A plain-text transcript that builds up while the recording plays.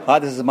Hi,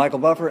 this is Michael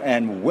Buffer,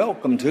 and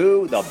welcome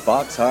to the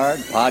Box Hard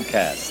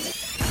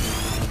Podcast.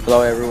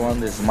 Hello, everyone.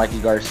 This is Mikey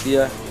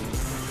Garcia.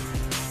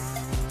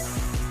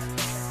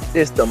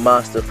 This the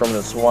monster from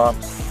the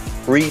swamps,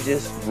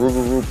 Regis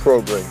Rougarou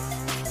Prograis.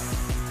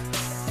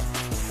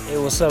 Hey,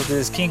 what's up? This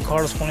is King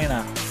Carlos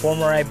Molina,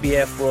 former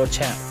IBF world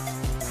champ.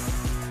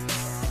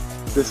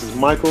 This is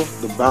Michael,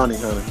 the Bounty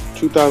Hunter,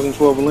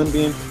 2012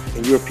 Olympian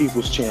and your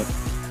people's champ.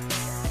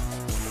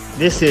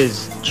 This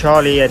is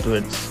Charlie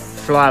Edwards,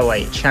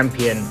 flyweight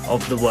champion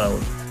of the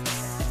world.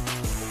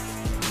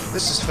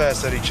 This is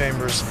Fast Eddie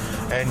Chambers,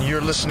 and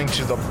you're listening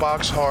to the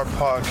Box Hard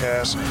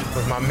Podcast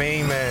with my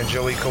main man,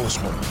 Joey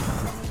Coastman.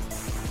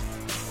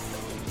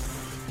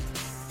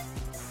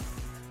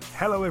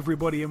 Hello,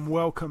 everybody, and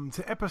welcome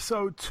to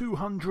episode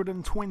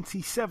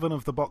 227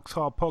 of the Box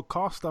Hard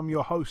Podcast. I'm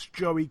your host,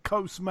 Joey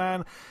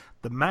Coastman.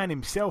 The man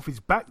himself is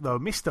back, though.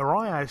 Mr.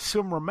 Ayaz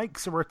Sumra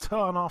makes a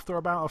return after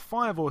about a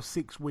 5 or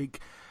 6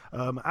 week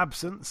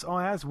absence.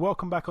 Ayaz,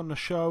 welcome back on the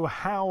show.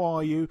 How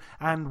are you,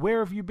 and where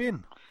have you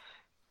been?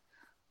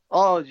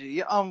 Oh,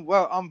 yeah,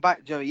 I'm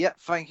back, Joey. Yeah,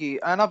 thank you.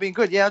 And I've been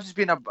good. Yeah,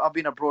 I've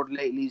been abroad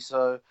lately,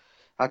 so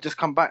I've just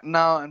come back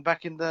now and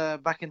back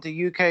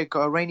into UK,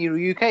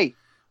 rainy UK.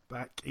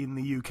 Back in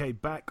the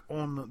UK, back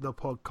on the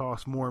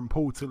podcast, more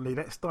importantly.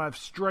 Let's dive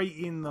straight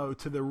in, though,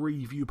 to the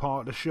review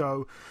part of the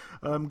show.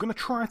 I'm going to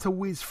try to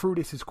whiz through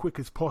this as quick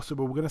as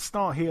possible. We're going to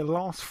start here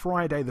last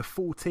Friday, the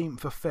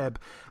 14th of Feb,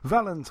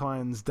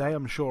 Valentine's Day.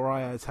 I'm sure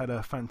Ayaz had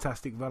a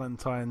fantastic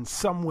Valentine's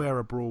somewhere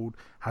abroad,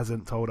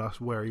 hasn't told us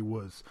where he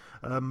was.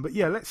 But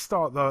yeah, let's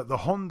start the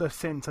Honda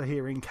Center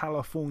here in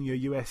California,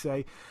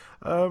 USA.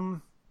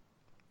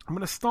 I'm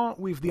going to start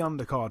with the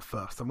undercard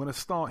first. I'm going to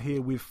start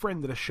here with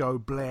friend of the show,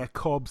 Blair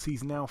Cobbs.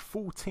 He's now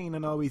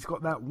 14-0. He's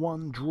got that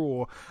one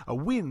draw, a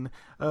win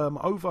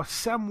over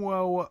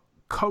Samuel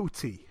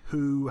Cote,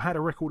 who had a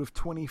record of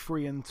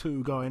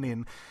 23-2 going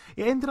in.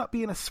 It ended up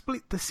being a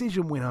split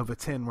decision win over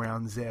 10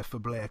 rounds there for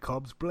Blair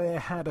Cobbs. Blair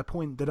had a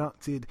point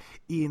deducted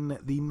in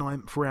the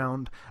 9th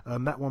round.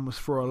 That one was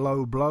for a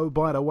low blow.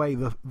 By the way,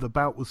 the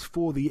bout was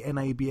for the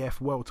NABF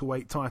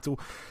welterweight title.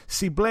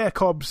 See, Blair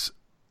Cobbs,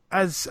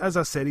 As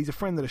I said, he's a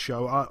friend of the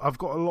show. I've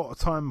got a lot of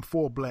time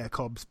for Blair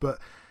Cobbs, but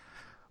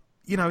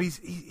you know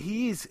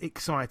he is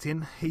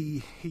exciting.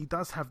 He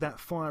does have that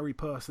fiery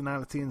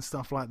personality and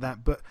stuff like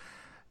that. But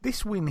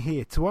this win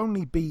here, to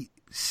only beat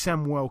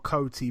Samuel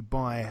Cote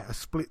by a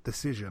split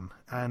decision,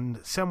 and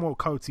Samuel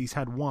Cote's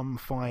had one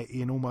fight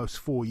in almost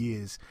 4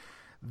 years,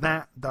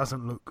 that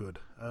doesn't look good.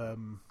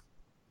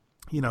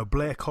 You know,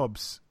 Blair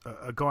Cobbs,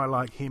 a guy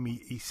like him,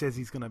 he says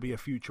he's going to be a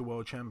future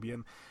world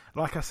champion.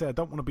 Like I said, I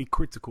don't want to be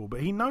critical,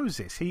 but he knows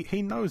this.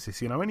 He knows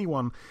this. You know,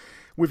 anyone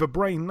with a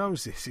brain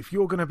knows this. If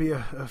you're going to be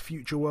a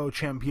future world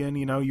champion,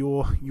 you know,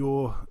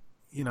 you're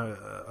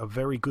a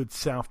very good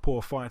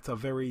southpaw fighter,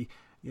 very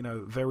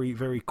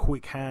very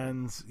quick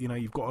hands. You know,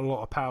 you've got a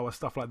lot of power,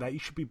 stuff like that. You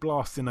should be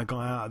blasting a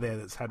guy out of there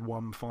that's had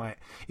one fight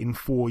in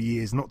 4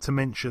 years. Not to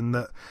mention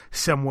that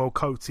Samuel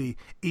Cote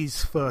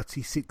is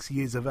 36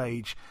 years of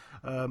age.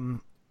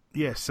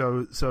 Yeah,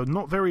 so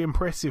not very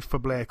impressive for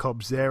Blair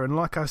Cobbs there. And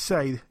like I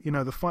say, you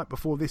know, the fight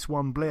before this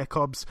one, Blair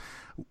Cobbs,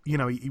 you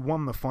know, he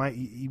won the fight.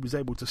 He was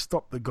able to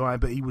stop the guy,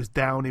 but he was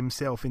down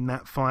himself in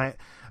that fight.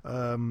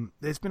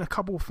 There's been a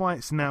couple of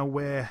fights now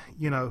where,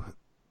 you know,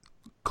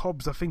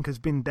 Cobbs, I think, has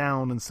been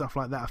down and stuff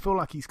like that. I feel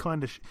like he's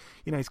kind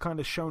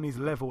of shown his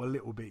level a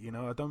little bit. You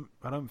know, I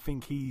don't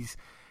think he's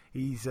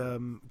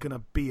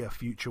gonna be a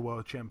future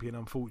world champion,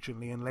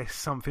 unfortunately, unless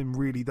something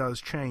really does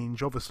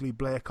change. Obviously,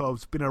 Blair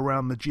Cobb's been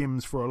around the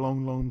gyms for a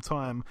long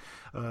time.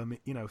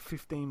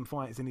 15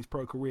 fights in his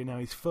pro career now.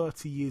 He's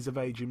 30 years of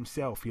age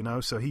himself, you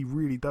know, so he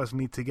really does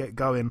need to get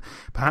going.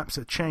 Perhaps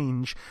a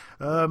change.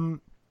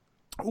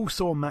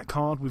 Also on that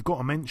card, we've got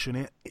to mention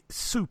it. It's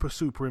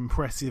super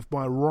impressive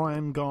by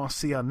Ryan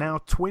Garcia, now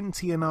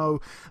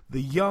 20-0.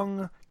 The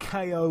young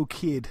KO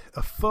kid,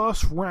 a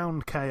first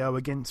round KO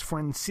against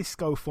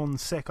Francisco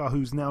Fonseca,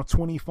 who's now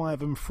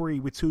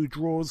 25-3 with 2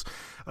 draws.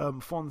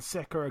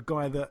 Fonseca, a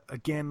guy that,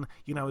 again,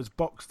 you know, has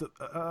boxed at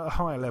a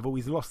high level.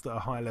 He's lost at a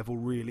high level,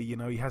 really. You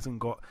know, he hasn't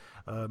got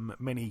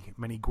many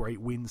great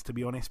wins, to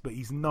be honest, but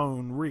he's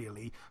known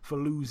really for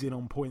losing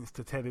on points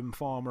to Tevin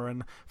Farmer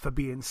and for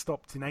being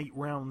stopped in 8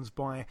 rounds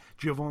by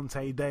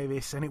Gervonta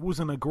Davis. And it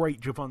wasn't a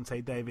great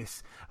Gervonta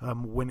Davis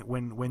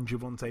when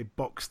Gervonta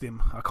boxed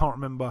him. I can't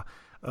remember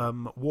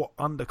what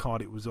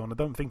undercard it was on. I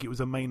don't think it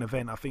was a main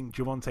event. I think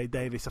Gervonta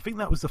Davis, I think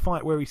that was the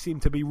fight where he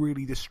seemed to be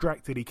really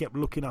distracted. He kept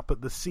looking up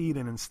at the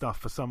ceiling and stuff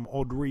for some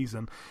odd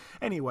reason.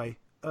 Anyway,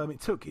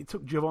 it took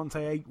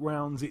Gervonta 8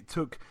 rounds. It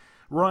took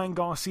Ryan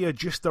Garcia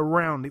just a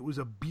round. It was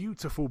a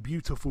beautiful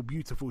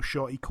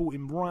shot. He caught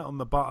him right on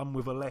the button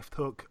with a left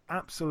hook.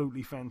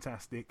 Absolutely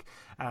fantastic.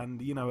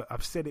 And, you know,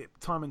 I've said it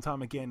time and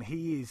time again,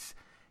 he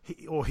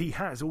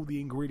has all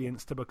the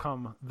ingredients to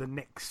become the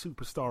next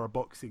superstar of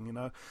boxing. You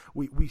know,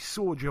 we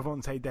saw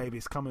Gervonta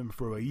Davis coming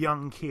through, a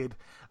young kid,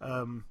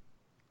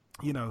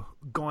 you know,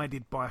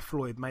 guided by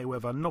Floyd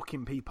Mayweather,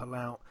 knocking people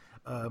out.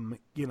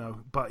 You know,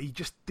 but he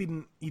just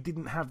didn't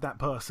have that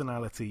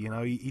personality. You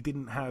know, he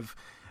didn't have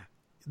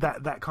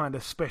that kind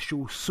of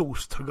special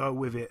sauce to go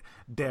with it.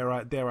 Dare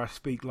I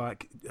speak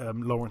like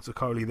Lawrence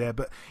Okolie there?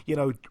 But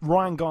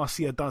Ryan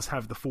Garcia does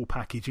have the full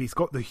package. He's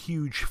got the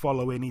huge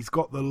following, he's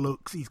got the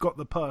looks, he's got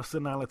the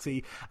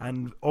personality,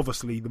 and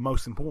obviously the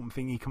most important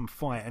thing, he can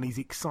fight, and he's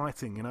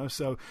exciting.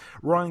 So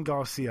Ryan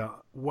Garcia,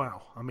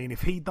 wow. I mean,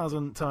 if he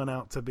doesn't turn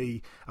out to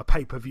be a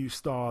pay-per-view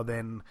star,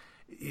 then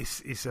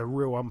it's a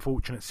real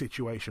unfortunate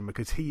situation,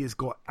 because he has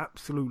got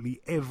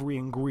absolutely every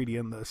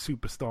ingredient that a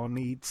superstar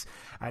needs,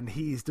 and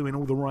he is doing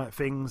all the right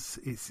things.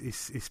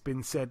 It's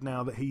been said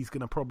now that he's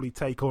going to probably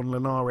take on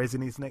Linares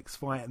in his next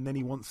fight, and then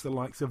he wants the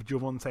likes of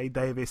Gervonta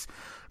Davis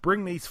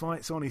bring these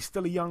fights on. He's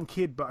still a young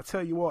kid, but I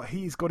tell you what,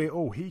 he's got it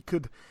all. He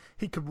could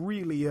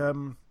really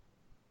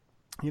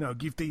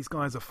give these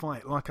guys a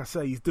fight. Like I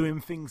say, he's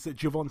doing things that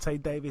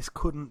Gervonta Davis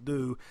couldn't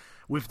do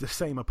with the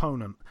same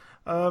opponent.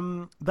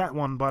 That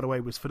one, by the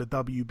way, was for the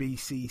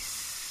WBC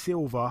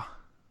Silver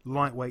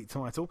lightweight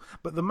title.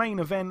 But the main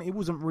event, it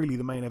wasn't really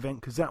the main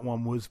event, because that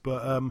one was,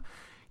 but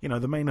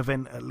the main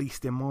event, at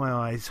least in my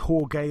eyes,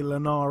 Jorge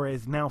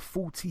Linares, now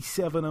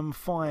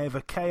 47-5,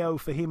 a KO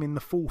for him in the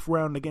fourth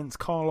round against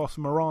Carlos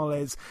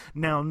Morales,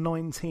 now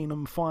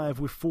 19-5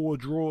 with 4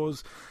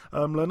 draws.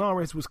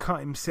 Linares was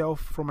cut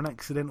himself from an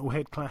accidental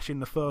head clash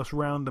in the first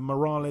round, and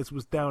Morales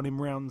was down in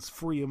rounds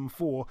 3 and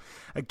 4.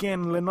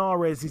 Again,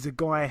 Linares is a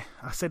guy,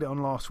 I said it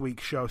on last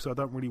week's show, so I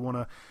don't really want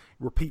to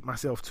repeat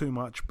myself too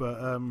much,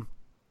 but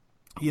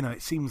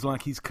it seems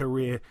like his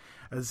career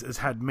has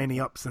had many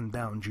ups and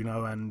downs,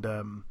 and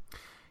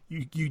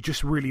you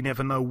just really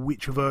never know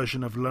which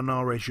version of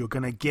Linares you're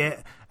going to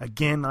get.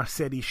 Again, I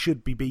said he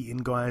should be beating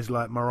guys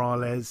like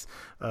Morales.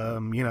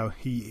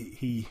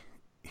 He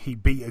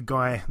beat a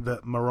guy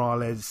that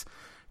Morales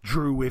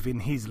drew with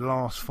in his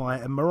last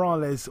fight, and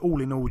Morales,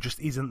 all in all, just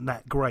isn't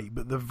that great.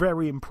 But the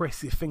very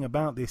impressive thing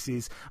about this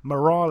is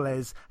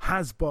Morales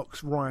has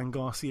boxed Ryan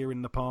Garcia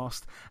in the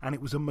past, and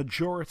it was a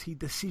majority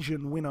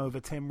decision win over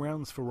 10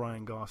 rounds for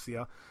Ryan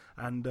Garcia.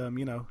 And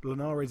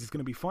Linares is going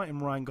to be fighting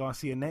Ryan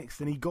Garcia next,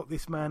 and he got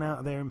this man out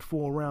of there in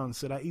 4 rounds,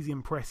 so that is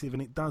impressive,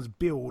 and it does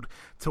build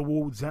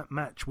towards that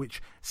match,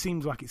 which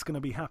seems like it's going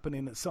to be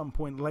happening at some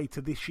point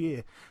later this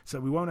year, so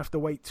we won't have to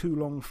wait too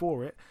long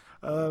for it.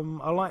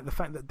 I like the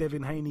fact that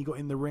Devin Haney got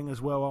in the ring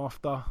as well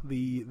after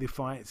the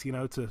fights,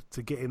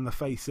 to get in the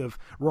face of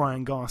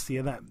Ryan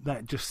Garcia.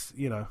 That just,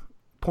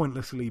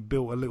 pointlessly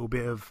built a little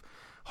bit of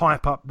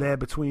hype up there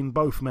between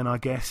both men, I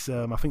guess.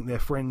 I think they're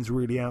friends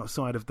really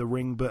outside of the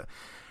ring, but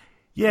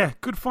yeah,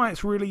 good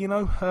fights really,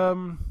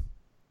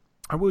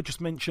 I will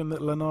just mention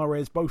that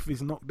Linares, both of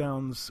his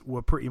knockdowns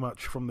were pretty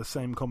much from the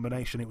same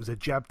combination. It was a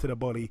jab to the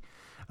body,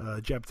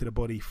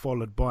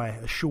 followed by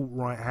a short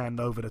right hand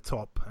over the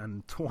top,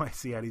 and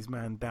twice he had his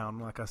man down.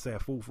 Like I say, a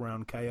 4th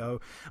round KO.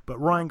 But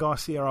Ryan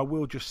Garcia, I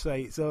will just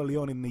say, it's early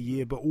on in the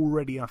year, but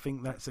already I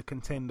think that's a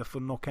contender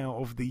for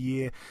knockout of the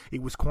year.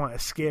 It was quite a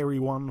scary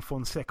one.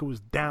 Fonseca was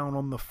down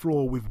on the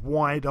floor with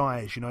wide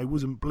eyes, he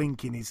wasn't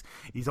blinking. His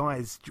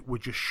eyes were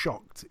just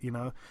shocked,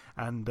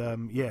 and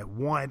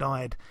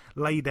wide-eyed,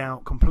 laid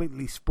out,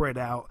 completely spread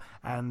out,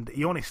 and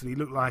he honestly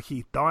looked like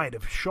he died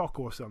of shock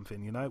or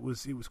something. It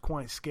was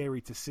quite scary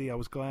to see. I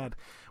was glad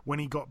when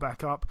he got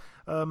back up.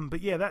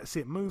 But yeah, that's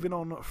it. Moving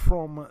on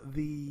from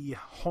the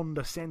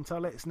Honda Centre,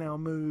 let's now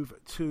move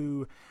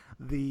to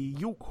the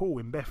York Hall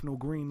in Bethnal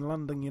Green,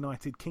 London,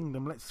 United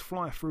Kingdom. Let's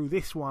fly through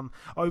this one.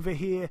 Over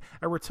here,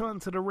 a return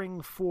to the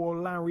ring for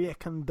Larry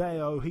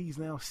Ekandeo. He's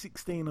now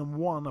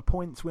 16-1, a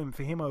points win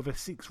for him over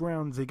 6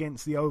 rounds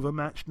against the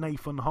overmatched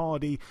Nathan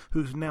Hardy,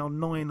 who's now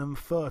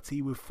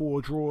 9-30 with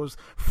 4 draws.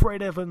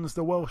 Fred Evans,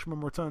 the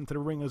Welshman, returned to the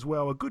ring as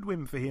well. A good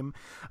win for him.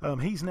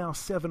 He's now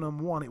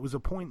 7-1. It was a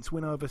points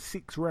win over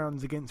 6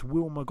 rounds against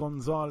Wilmer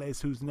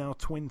Gonzalez, who's now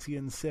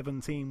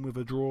 20-17 with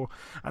a draw.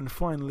 And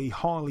finally,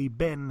 Harley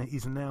Ben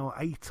is now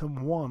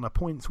 8-1, a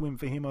points win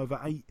for him over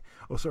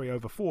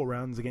 4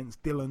 rounds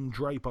against Dylan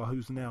Draper,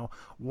 who's now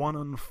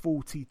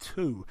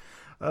 1-42.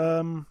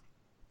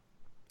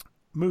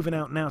 Moving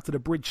out now to the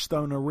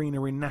Bridgestone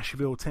Arena in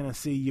Nashville,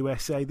 Tennessee,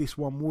 USA. This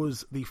one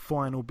was the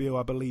final bill,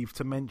 I believe,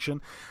 to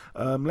mention.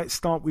 Let's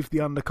start with the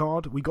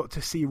undercard. We got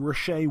to see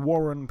Rashay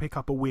Warren pick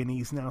up a win.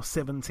 He's now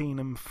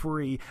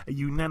 17-3. A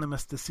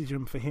unanimous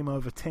decision for him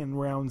over 10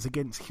 rounds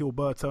against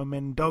Gilberto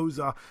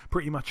Mendoza.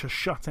 Pretty much a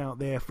shutout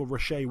there for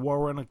Rashay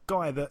Warren, a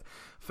guy that,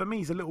 for me,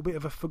 is a little bit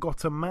of a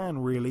forgotten man,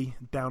 really,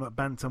 down at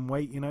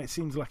bantamweight. It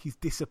seems like he's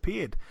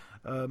disappeared.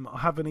 I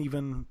haven't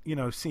even,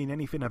 seen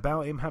anything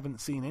about him. Haven't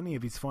seen any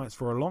of his fights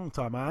for a long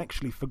time. I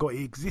actually forgot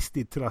he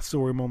existed till I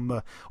saw him on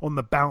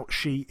the bout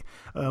sheet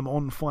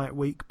on Fight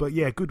Week. But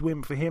yeah, good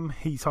win for him.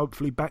 He's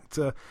hopefully back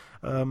to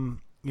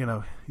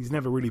he's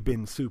never really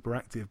been super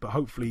active, but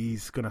hopefully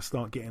he's going to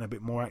start getting a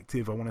bit more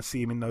active. I want to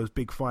see him in those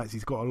big fights.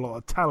 He's got a lot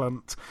of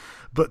talent.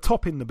 But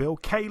topping the bill,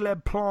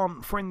 Caleb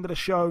Plant, friend of the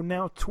show,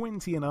 now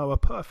 20-0, a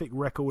perfect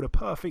record, a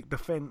perfect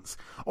defence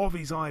of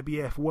his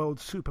IBF World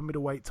Super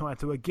Middleweight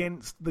title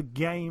against the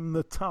game,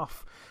 the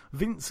tough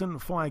Vincent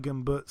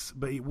Feigenbutz,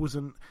 but it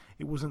wasn't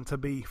to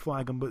be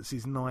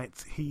Feigenbutz's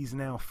night. He's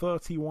now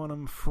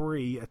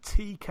 31-3, a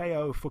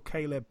TKO for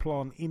Caleb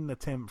Plant in the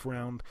 10th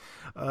round.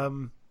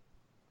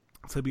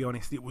 To be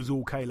honest, it was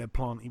all Caleb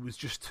Plant. He was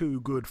just too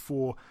good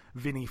for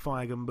Vinny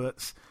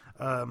Feigenbutz.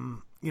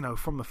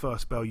 From the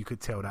first bell, you could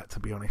tell that,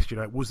 to be honest.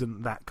 It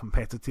wasn't that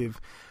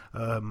competitive.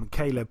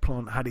 Caleb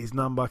Plant had his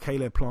number.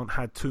 Caleb Plant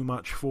had too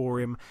much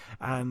for him.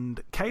 And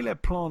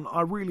Caleb Plant,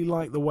 I really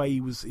like the way he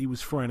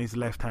was throwing his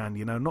left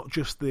hand, not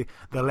just the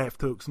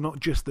left hooks, not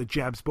just the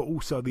jabs, but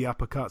also the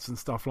uppercuts and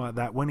stuff like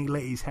that. When he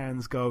let his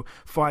hands go,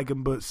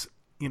 Feigenbutz,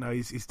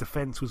 his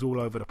defense was all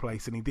over the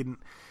place, and he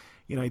didn't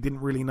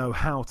really know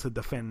how to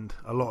defend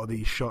a lot of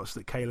these shots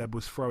that Caleb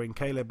was throwing.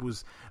 Caleb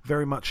was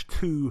very much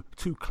too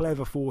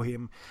clever for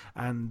him,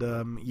 and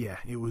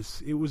it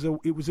was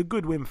a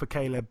good win for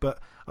Caleb. But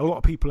a lot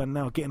of people are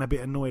now getting a bit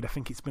annoyed. I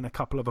think it's been a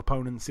couple of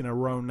opponents in a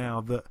row now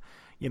that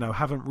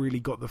haven't really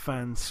got the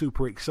fans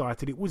super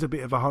excited. It was a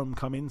bit of a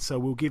homecoming, so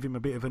we'll give him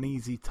a bit of an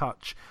easy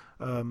touch.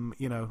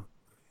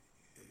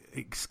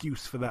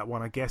 Excuse for that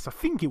one, I guess. I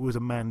think it was a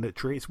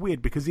mandatory. It's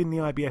weird because in the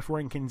IBF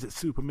rankings at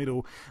super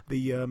middle,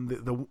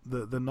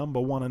 the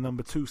number 1 and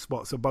number 2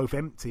 spots are both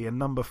empty, and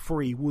number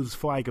 3 was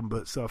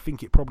Feigenbutz, so I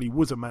think it probably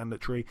was a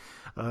mandatory.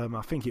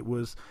 I think it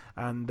was,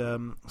 and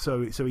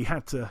so he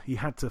had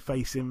to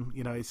face him.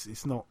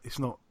 It's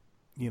not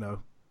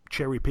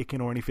cherry picking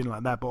or anything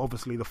like that, but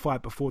obviously the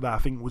fight before that I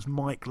think was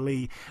Mike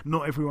Lee.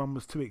 Not everyone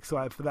was too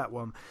excited for that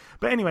one,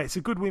 but anyway, it's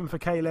a good win for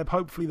Caleb.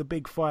 Hopefully the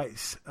big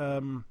fights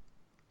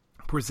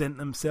present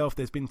themselves.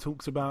 There's been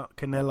talks about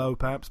Canelo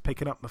perhaps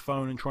picking up the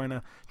phone and trying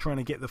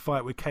to get the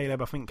fight with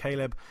Caleb. I think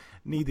Caleb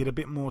needed a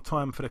bit more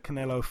time for the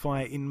Canelo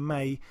fight in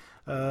May.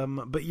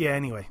 But yeah,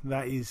 anyway,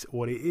 that is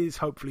what it is.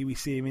 Hopefully we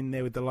see him in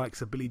there with the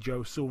likes of Billy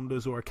Joe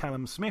Saunders or a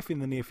Callum Smith in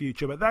the near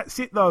future. But that's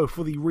it though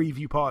for the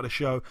review part of the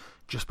show.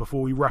 Just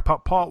before we wrap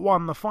up part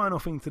 1, the final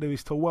thing to do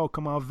is to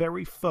welcome our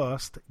very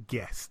first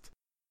guest.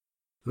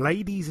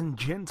 Ladies and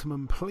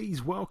gentlemen,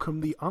 please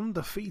welcome the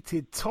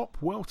undefeated top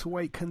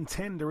welterweight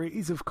contender. It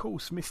is, of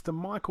course, Mr.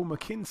 Michael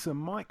McKinson.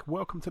 Mike,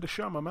 welcome to the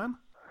show, my man.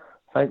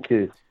 Thank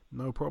you.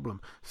 No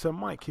problem. So,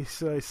 Mike, it's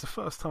the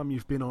first time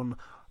you've been on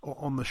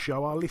the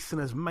show. Our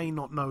listeners may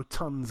not know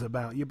tons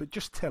about you, but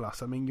just tell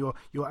us. I mean, you're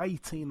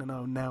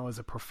 18-0 now as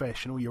a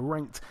professional. You're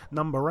ranked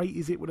number 8,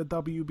 is it, with a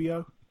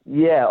WBO?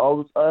 Yeah, I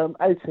was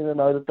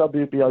 18-0, the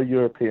WBO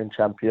European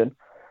champion.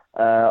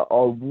 I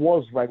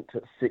was ranked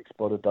at 6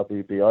 by the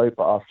WBO,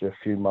 but after a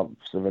few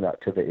months of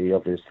inactivity,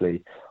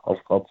 obviously,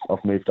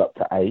 I've moved up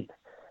to 8.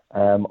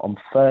 I'm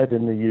 3rd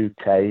in the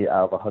UK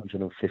out of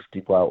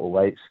 150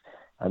 welterweights,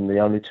 and the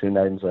only 2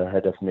 names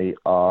ahead of me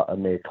are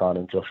Amir Khan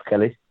and Josh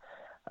Kelly.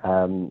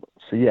 So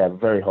yeah,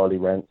 very highly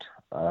ranked,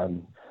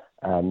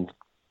 and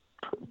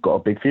got a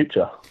big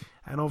future.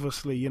 And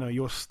obviously,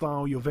 your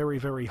style, you're very,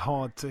 very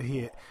hard to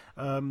hit.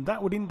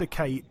 That would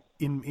indicate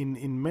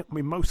in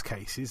most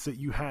cases that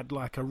you had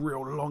like a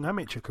real long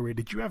amateur career.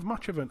 Did you have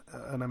much of an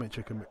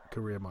amateur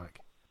career, Mike?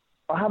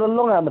 I had a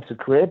long amateur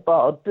career,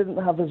 but I didn't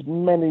have as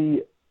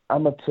many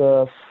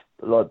amateur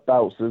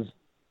bouts as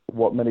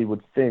what many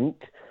would think.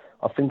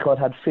 I think I'd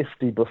had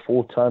 50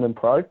 before turning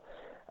pro,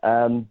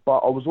 but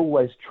I was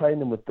always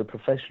training with the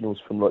professionals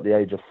from the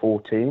age of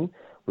 14,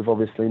 with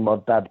obviously my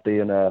dad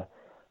being a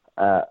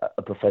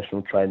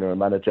professional trainer and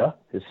manager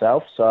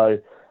himself, so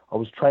I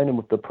was training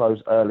with the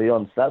pros early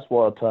on, so that's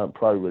why I turned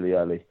pro really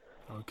early.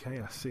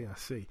 Okay, I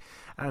see.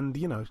 And,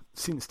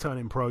 since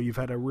turning pro, you've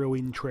had a real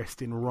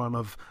interesting run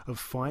of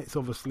fights.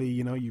 Obviously,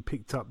 you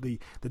picked up the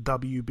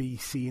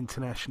WBC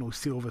International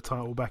Silver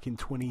title back in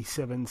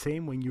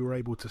 2017 when you were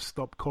able to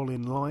stop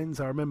Colin Lyons.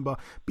 I remember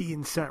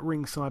being sat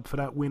ringside for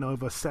that win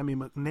over Sammy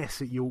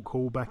McNess at York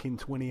Hall back in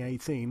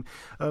 2018.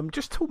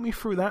 Just talk me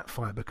through that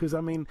fight, because,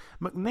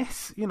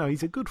 McNess,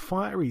 he's a good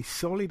fighter. He's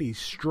solid, he's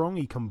strong,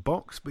 he can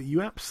box, but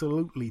you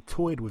absolutely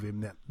toyed with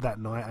him that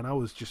night, and I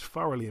was just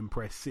thoroughly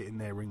impressed sitting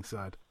there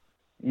ringside.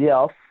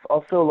 Yeah, I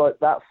feel like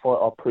that fight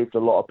I proved a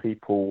lot of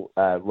people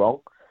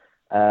wrong.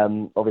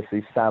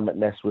 Obviously, Sam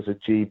McNess was a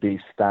GB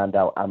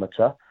standout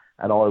amateur,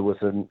 and I was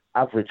an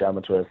average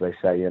amateur, as they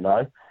say,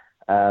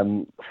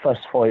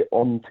 First fight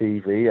on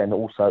TV, and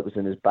also it was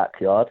in his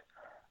backyard,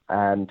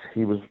 and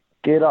he was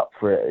geared up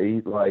for it.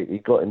 He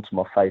got into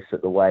my face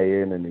at the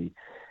weigh-in, and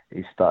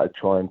he started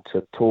trying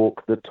to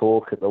talk the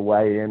talk at the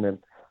weigh-in, and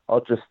I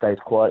just stayed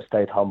quiet,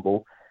 stayed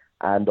humble.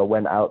 And I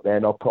went out there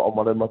and I put on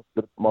one of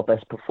my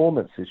best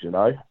performances,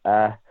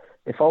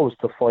 If I was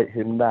to fight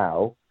him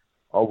now,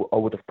 I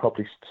would have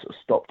probably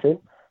stopped him.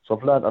 So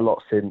I've learned a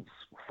lot since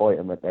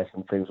fighting McNess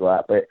and things like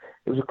that. But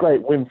it was a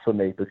great win for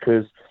me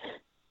because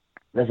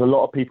there's a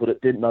lot of people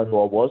that didn't know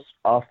who I was.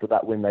 After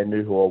that win, they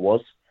knew who I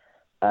was.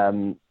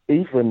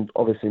 even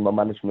obviously my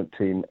management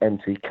team,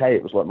 MTK,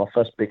 it was like my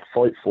first big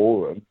fight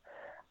for them,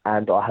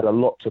 and I had a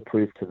lot to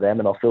prove to them,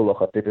 and I feel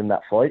like I did in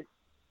that fight.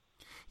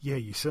 Yeah,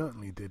 you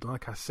certainly did.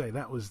 Like I say,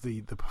 that was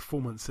the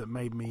performance that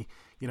made me,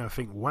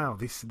 think, wow,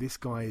 this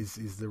guy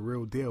is the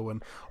real deal.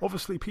 And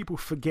obviously people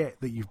forget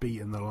that you've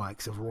beaten the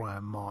likes of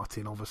Ryan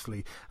Martin,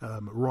 obviously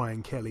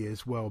Ryan Kelly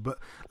as well. But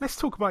let's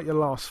talk about your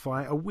last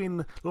fight, a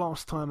win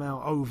last time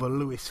out over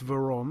Luis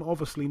Veron.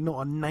 Obviously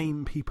not a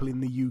name people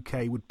in the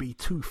UK would be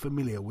too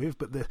familiar with,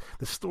 but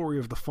the story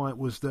of the fight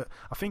was that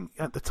I think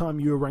at the time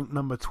you were ranked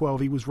number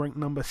 12, he was ranked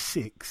number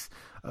 6.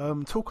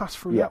 Talk us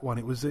through that one.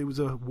 It was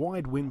a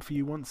wide win for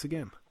you once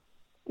again.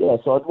 Yeah,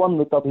 so I'd won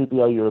the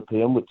WBO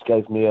European, which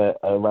gave me a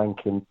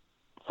ranking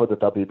for the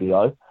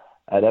WBO.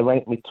 They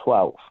ranked me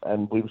 12th,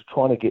 and we was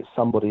trying to get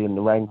somebody in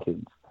the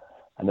rankings.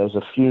 And there was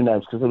a few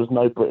names, because there was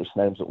no British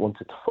names that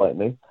wanted to fight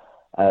me.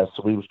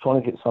 So we was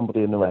trying to get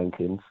somebody in the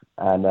rankings,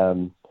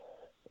 and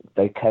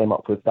they came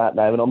up with that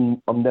name.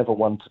 And I'm never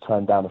one to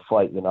turn down a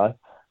fight,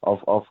 I've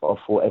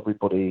fought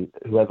everybody,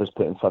 whoever's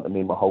put in front of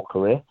me my whole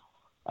career.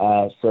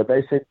 So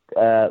they said,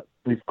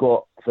 we've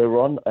got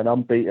Veron, an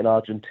unbeaten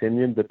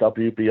Argentinian, the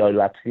WBO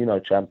Latino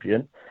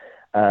champion,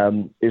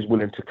 is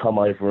willing to come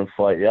over and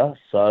fight you.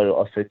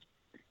 So I said,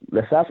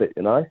 let's have it,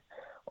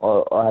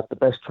 I had the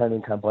best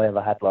training camp I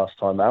ever had last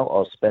time out.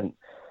 I spent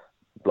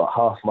like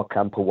half my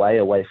camp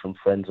away from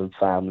friends and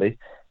family,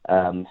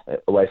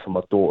 away from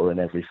my daughter and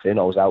everything.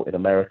 I was out in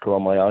America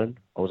on my own.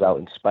 I was out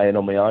in Spain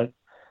on my own.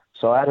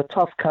 So I had a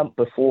tough camp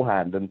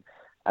beforehand, and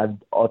I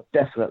would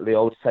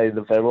say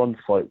the Veron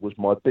fight was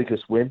my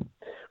biggest win,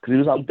 because he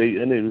was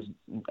unbeaten. He was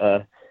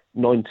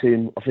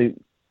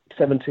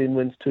 17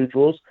 wins, 2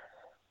 draws.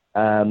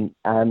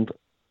 And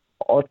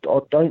I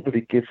don't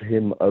really give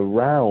him a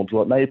round,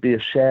 like maybe a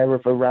share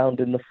of a round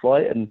in the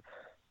fight. And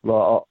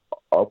like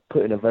I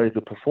put in a very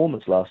good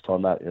performance last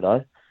time out,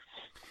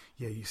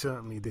 Yeah, you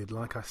certainly did.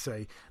 Like I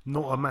say,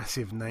 not a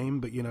massive name,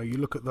 but, you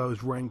look at those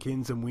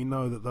rankings and we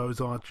know that those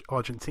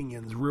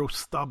Argentinians, real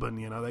stubborn,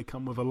 they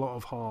come with a lot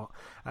of heart.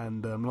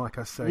 And like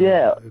I say,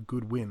 a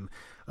good win.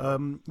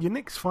 Your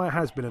next fight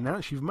has been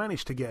announced. You've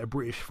managed to get a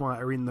British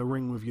fighter in the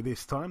ring with you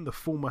this time, the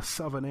former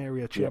Southern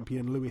Area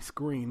champion, Lewis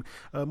Green.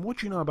 What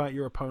do you know about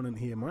your opponent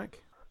here,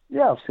 Mike?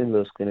 Yeah, I've seen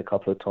Lewis Green a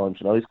couple of times.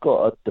 He's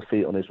got a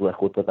defeat on his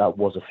record, but that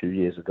was a few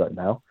years ago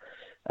now.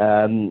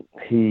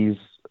 He's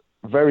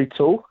very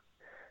tall.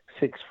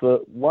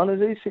 6'1",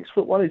 is he?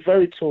 6'1". He's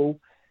very tall.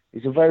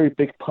 He's a very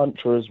big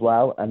puncher as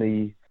well, and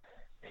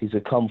he's a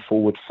come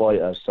forward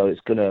fighter. So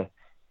it's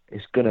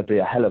gonna be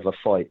a hell of a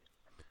fight.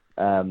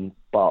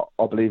 But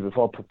I believe if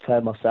I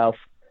prepare myself,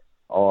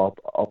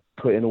 I'll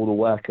put in all the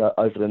work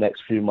over the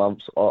next few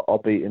months.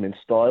 I'll beat him in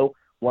style.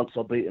 Once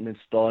I beat him in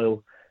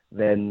style,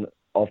 then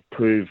I've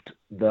proved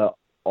that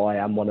I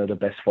am one of the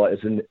best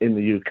fighters in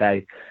the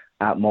UK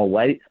at my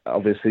weight.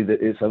 Obviously,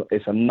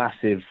 it's a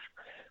massive.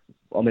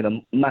 I'm in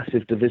a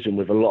massive division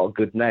with a lot of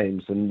good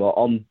names, and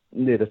I'm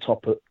near the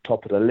top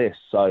of the list.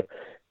 So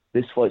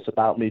this fight's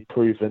about me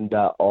proving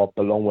that I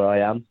belong where I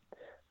am,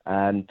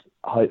 and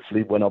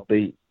hopefully when I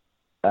beat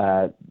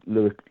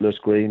Lewis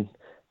Green,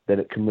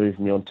 then it can move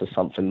me on to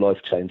something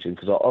life-changing,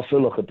 because I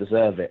feel like I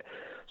deserve it.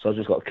 So I've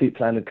just got to keep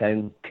playing the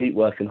game, keep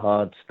working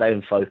hard,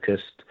 staying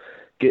focused,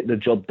 get the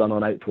job done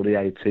on April the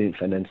 18th,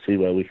 and then see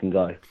where we can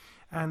go.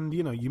 And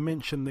you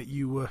mentioned that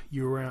you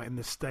were out in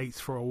the States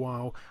for a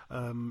while.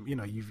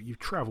 You've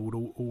travelled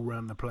all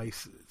around the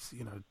place.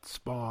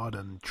 Sparred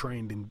and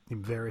trained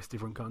in various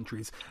different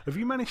countries. Have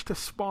you managed to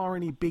spar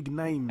any big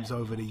names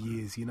over the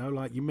years?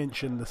 Like you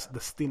mentioned the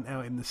stint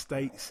out in the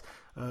States.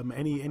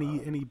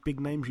 Any big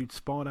names you'd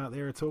sparred out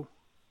there at all?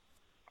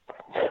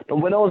 But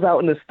when I was out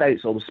in the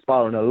States, I was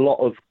sparring a lot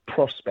of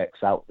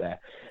prospects out there.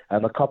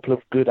 A couple of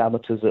good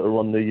amateurs that are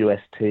on the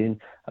US team,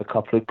 a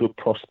couple of good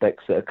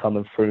prospects that are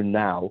coming through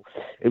now.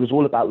 It was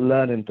all about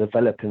learning,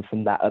 developing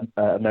from that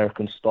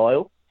American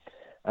style.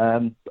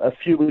 A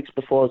few weeks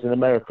before I was in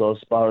America, I was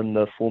sparring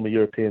the former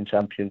European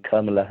champion,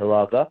 Kerman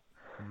Leharaga.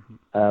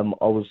 Mm-hmm.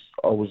 I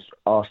was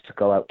asked to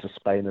go out to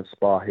Spain and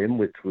spar him,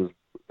 which was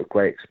a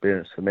great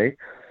experience for me.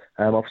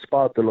 I've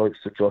sparred the likes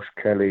of Josh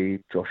Kelly,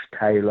 Josh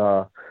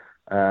Taylor.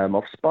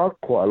 I've sparred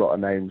quite a lot of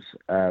names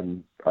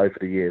over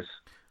the years.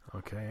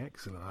 Okay,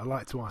 excellent. I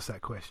like to ask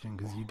that question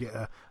because you get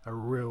a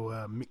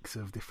real mix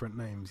of different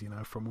names,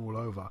 from all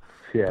over.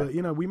 Yeah.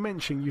 But, we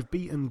mentioned you've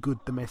beaten good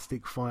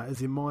domestic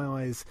fighters. In my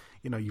eyes,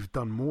 you've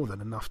done more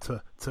than enough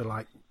to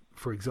like,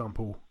 for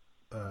example,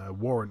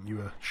 warrant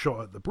you a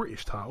shot at the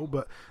British title.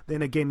 But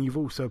then again, you've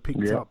also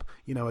picked up,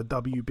 a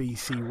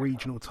WBC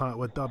regional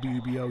title, a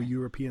WBO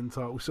European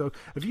title. So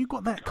have you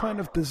got that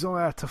kind of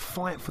desire to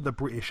fight for the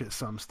British at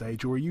some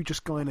stage, or are you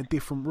just going a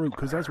different route?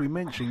 Because as we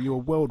mentioned, you're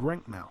world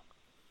ranked now.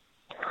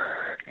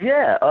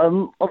 Yeah,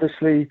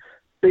 obviously,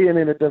 being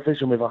in a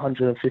division with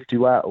 150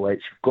 welterweights,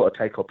 you've got to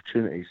take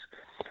opportunities.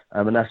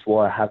 And that's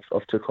why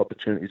I've took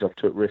opportunities, I've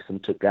took risks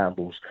and took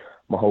gambles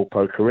my whole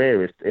pro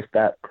career. If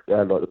that,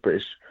 like the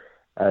British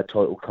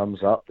title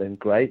comes up, then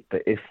great.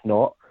 But if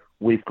not,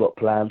 we've got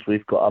plans,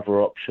 we've got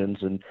other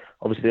options. And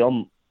obviously,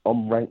 I'm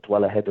I'm ranked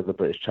well ahead of the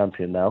British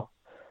champion now,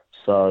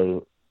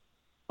 so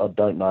I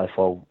don't know if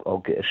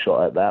I'll get a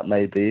shot at that.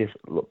 Maybe,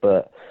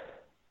 but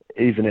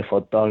even if I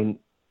don't,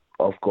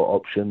 I've got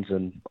options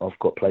and I've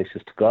got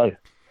places to go.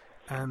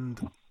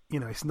 And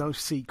it's no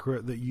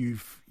secret that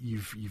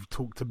you've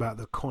talked about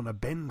the Conor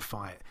Benn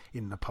fight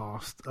in the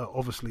past.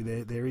 Obviously,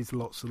 there is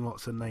lots and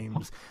lots of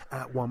names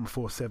at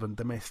 147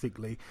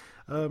 domestically.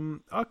 I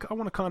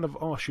want to kind of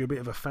ask you a bit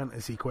of a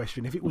fantasy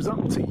question. If it was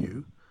up to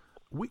you,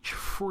 which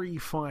 3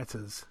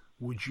 fighters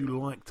would you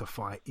like to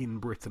fight in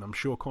Britain? I'm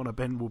sure Conor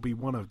Benn will be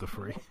one of the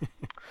 3.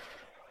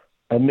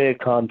 Amir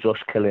Khan,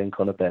 Josh Kelly, and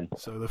Conor Benn.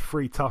 So the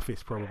 3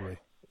 toughest, probably.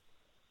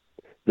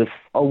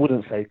 I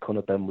wouldn't say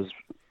Conor Benn was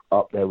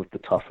up there with the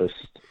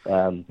toughest.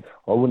 I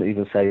wouldn't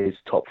even say he's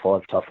top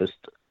 5 toughest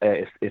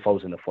if I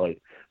was in a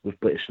fight with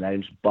British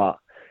names. But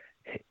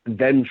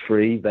them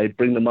 3, they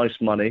bring the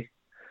most money,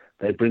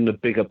 they bring the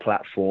bigger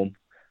platform,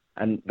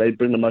 and they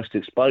bring the most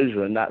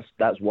exposure. And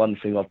that's one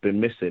thing I've been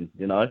missing.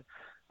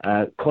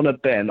 Conor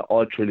Benn,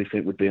 I truly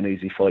think would be an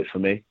easy fight for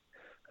me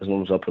as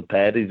long as I'm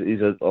prepared.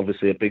 He's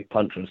obviously a big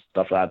puncher and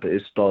stuff like that, but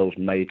his style's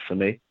made for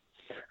me.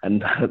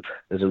 And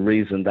there's a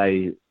reason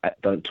they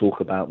don't talk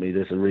about me.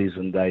 There's a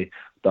reason they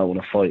don't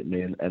want to fight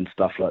me and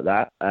stuff like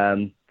that.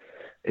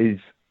 He's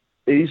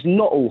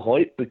not all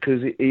hype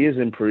because he is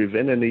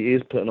improving and he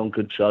is putting on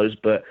good shows,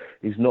 but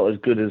he's not as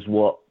good as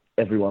what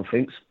everyone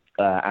thinks.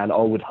 And I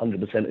would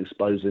 100%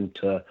 expose him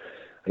to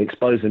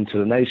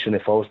the nation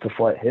if I was to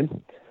fight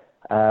him.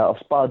 I've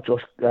sparred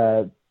Josh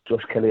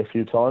Kelly a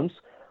few times.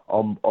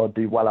 I'd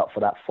be well up for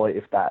that fight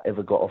if that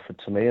ever got offered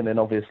to me. And then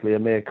obviously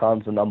Amir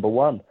Khan's the number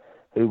 1.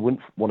 Who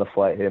wouldn't want to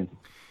fight him?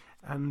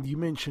 And you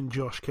mentioned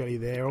Josh Kelly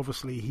there.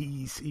 Obviously,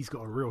 he's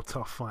got a real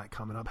tough fight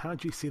coming up. How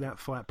do you see that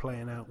fight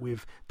playing out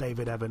with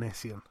David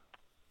Avanesian?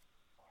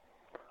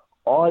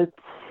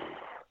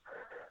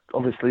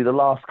 Obviously, the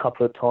last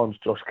couple of times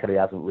Josh Kelly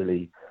hasn't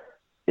really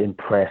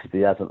impressed. He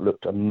hasn't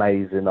looked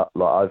amazing like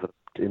over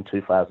in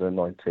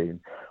 2019.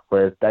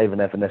 Whereas David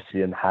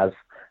Avanesian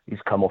he's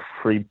come off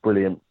 3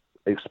 brilliant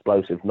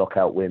explosive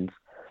knockout wins.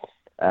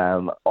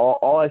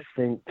 I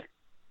think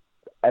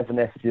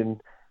Avanesian,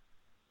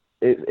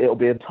 it'll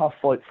be a tough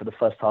fight for the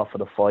first half of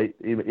the fight.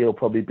 He'll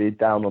probably be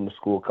down on the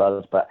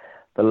scorecards, but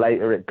the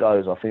later it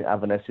goes, I think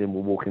Avanesian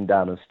will walk him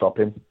down and stop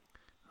him.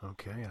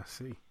 Okay, I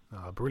see.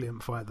 A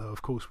brilliant fight, though.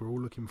 Of course, we're all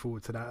looking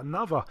forward to that.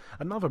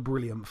 Another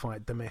brilliant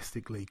fight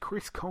domestically.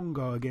 Chris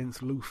Kongo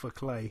against Luther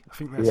Clay. I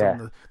think that's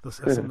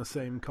on the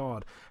same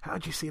card. How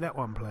do you see that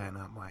one playing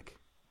out, Mike?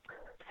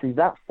 See,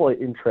 that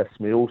fight interests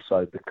me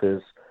also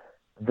because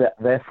the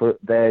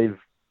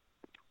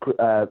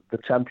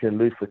champion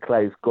Luther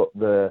Clay's got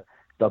the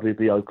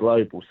WBO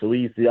Global, so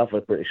he's the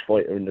other British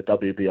fighter in the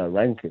WBO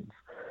rankings.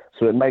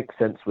 So it makes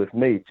sense with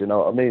me, do you know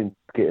what I mean?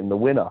 Getting the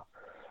winner.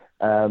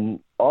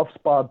 I've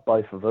sparred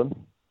both of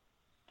them.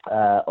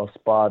 I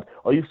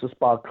used to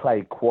spar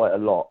Clay quite a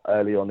lot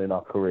early on in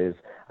our careers,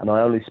 and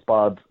I only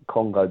sparred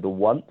Kongo the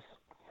once,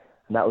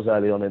 and that was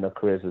early on in our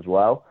careers as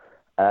well.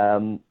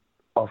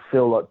 I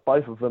feel like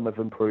both of them have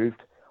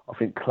improved. I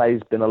think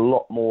Clay's been a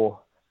lot more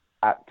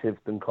active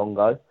than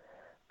Kongo,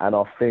 and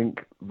I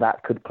think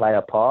that could play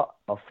a part.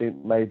 I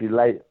think maybe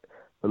the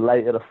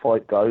later the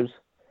fight goes,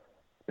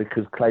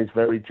 because Clay's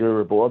very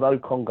durable. Although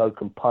Kongo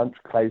can punch,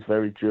 Clay's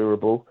very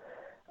durable.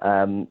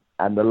 And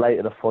the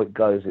later the fight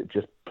goes, it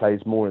just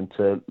plays more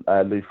into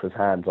Luther's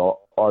hands,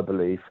 I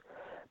believe.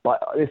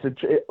 But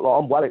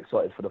I'm well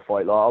excited for the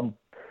fight.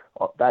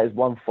 That is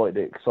one fight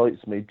that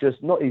excites me.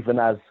 Just not even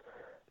as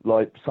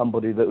like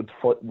somebody that would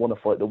want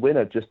to fight the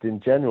winner, just in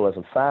general as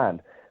a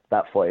fan.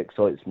 That fight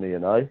excites me, you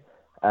know.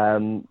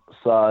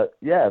 So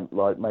yeah,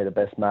 like may the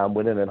best man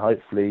win, and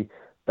hopefully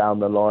down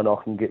the line I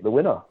can get the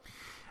winner.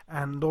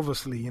 And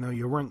obviously, you know,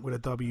 you're ranked with a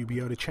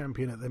WBO, the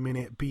champion at the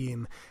minute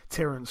being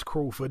Terence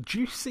Crawford.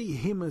 Do you see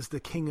him as the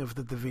king of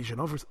the division?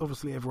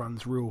 Obviously,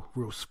 everyone's real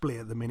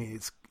split at the minute.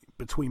 It's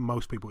between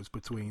most people. It's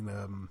between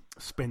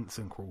Spence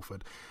and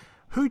Crawford.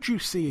 Who do you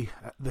see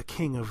the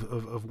king of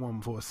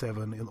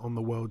 147 on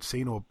the world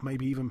scene, or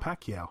maybe even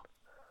Pacquiao?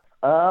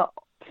 I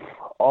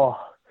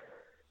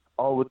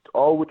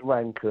would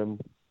rank him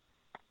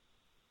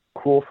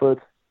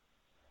Crawford,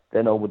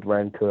 then I would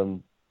rank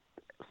him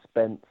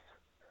Spence,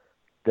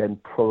 then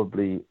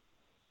probably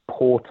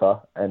Porter,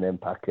 and then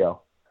Pacquiao.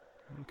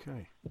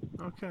 Okay.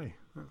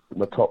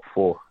 The top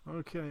 4.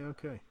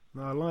 Okay.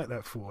 No, I like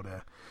that 4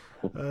 there.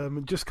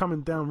 Just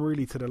coming down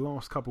really to the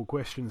last couple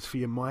questions for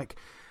you, Mike.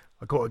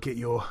 I got to get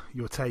your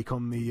take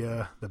on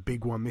the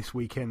big one this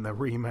weekend, the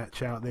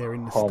rematch out there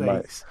in the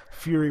States. Mate.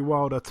 Fury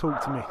Wilder,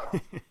 talk to me.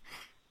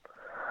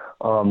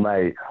 Oh,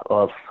 mate.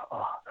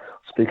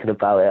 Speaking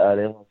about it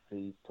earlier,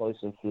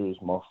 Tyson Fury is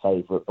my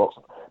favourite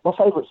boxer. My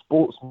favourite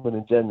sportsman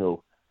in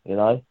general, you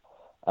know.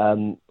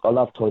 I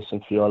love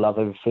Tyson Fury. I love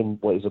everything,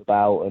 what he's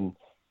about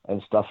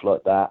and stuff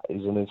like that.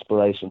 He's an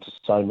inspiration to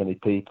so many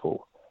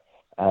people.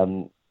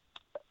 And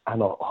I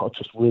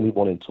just really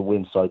want him to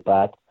win so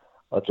bad.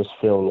 I just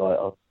feel like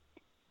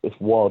if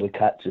Wilder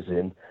catches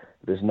him,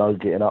 there's no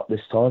getting up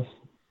this time.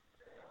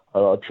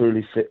 I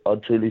truly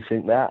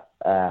think that.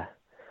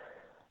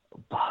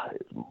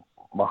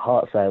 my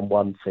heart saying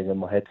one thing and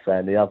my head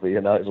saying the other.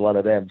 It's one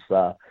of them.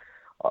 So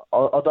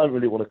I don't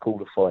really want to call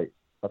the fight.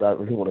 I don't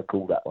really want to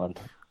call that one.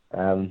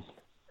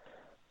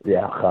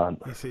 Yeah, I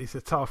can't. It's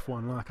a tough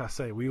one, like I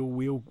say. We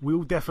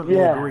all definitely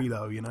agree,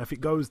 though. If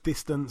it goes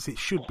distance, it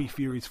should be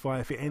Fury's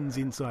fight. If it ends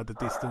inside the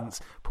distance,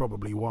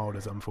 probably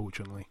Wilder's,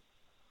 unfortunately.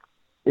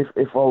 If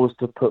I was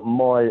to put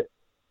my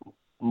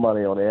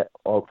money on it,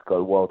 I'd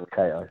go Wilder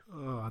KO.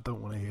 Oh, I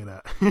don't want to hear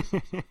that.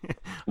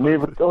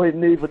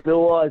 Neither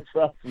do I.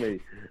 Trust me.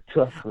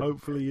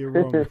 Hopefully you're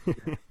wrong.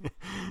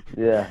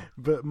 Yeah.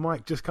 But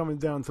Mike, just coming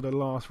down to the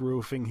last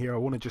real thing here, I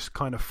want to just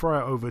kind of throw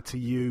it over to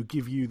you,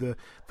 give you the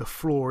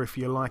floor, if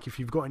you like. If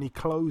you've got any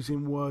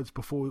closing words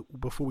before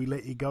we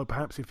let you go,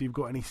 perhaps if you've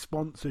got any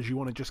sponsors you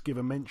want to just give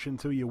a mention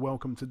to, you're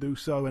welcome to do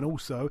so, and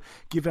also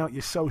give out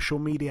your social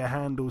media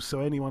handles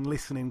so anyone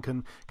listening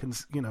can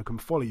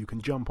follow you,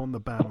 can jump on the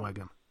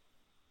bandwagon.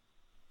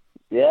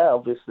 Yeah,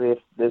 obviously, if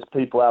there's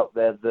people out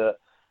there that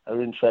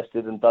are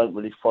interested and don't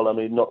really follow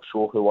me, not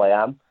sure who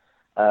I am,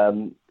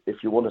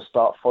 if you want to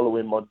start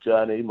following my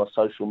journey, my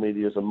social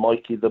medias are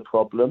Mikey the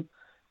Problem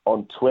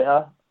on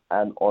Twitter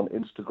and on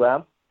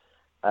Instagram.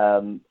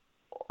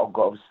 I've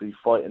got obviously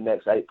fighting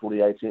next April the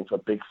 18th, a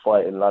big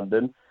fight in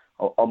London.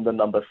 I'm the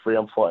number 3,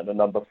 I'm fighting the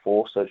number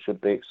 4, so it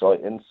should be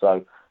exciting.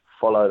 So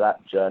follow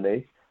that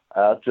journey.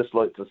 I'd just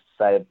like to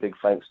say a big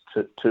thanks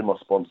to my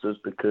sponsors,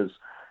 because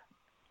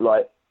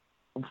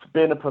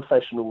being a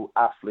professional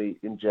athlete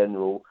in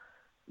general,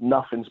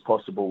 nothing's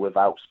possible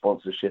without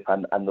sponsorship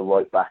and the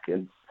right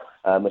backing,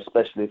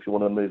 especially if you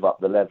want to move up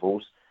the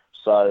levels.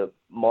 So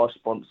my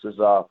sponsors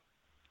are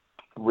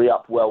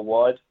Re-Up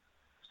Worldwide,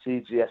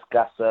 CGS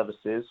Gas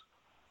Services,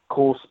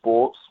 Core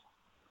Sports,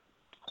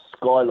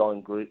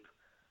 Skyline Group,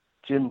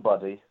 Gym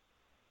Buddy,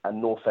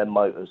 and North End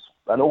Motors,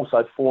 and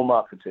also 4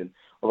 Marketing.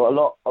 I've got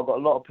a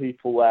lot of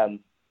people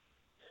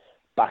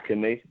backing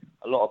me,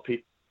 a lot of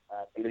people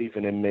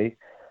believing in me.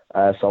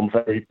 So I'm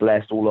very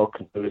blessed. All I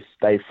can do is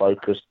stay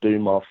focused, do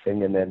my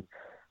thing, and then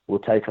we'll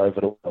take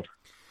over the world.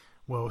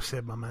 Well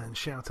said, my man.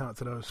 Shout out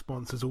to those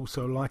sponsors.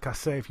 Also, like I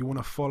say, if you want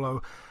to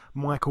follow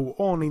Michael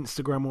on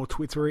Instagram or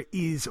Twitter, it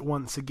is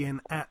once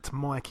again at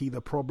Mikey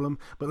the Problem.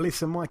 But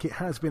listen, Mike, it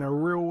has been a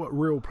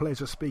real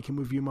pleasure speaking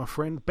with you, my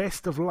friend.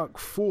 Best of luck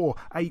for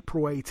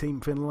April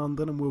 18th in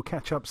London, and we'll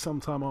catch up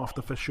sometime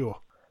after for sure.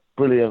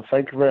 Brilliant.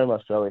 Thank you very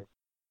much, Joey.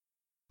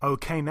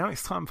 Okay, now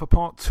it's time for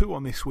part 2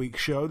 on this week's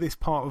show. This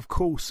part, of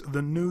course,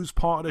 the news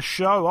part of the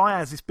show.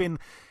 It's been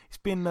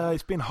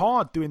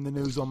hard doing the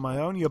news on my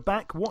own. You're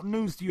back. What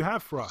news do you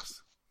have for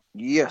us?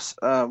 Yes.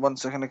 1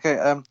 second. Okay.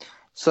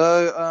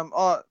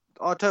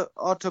 Artur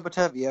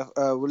Batavia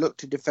will look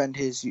to defend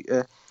his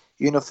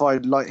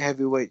unified light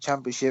heavyweight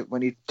championship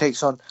when he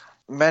takes on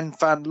Men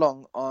Fan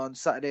Long on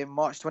Saturday,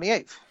 March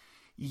 28th.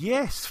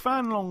 Yes,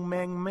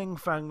 Meng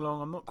Fan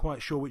Long. I'm not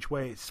quite sure which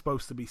way it's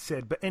supposed to be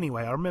said, but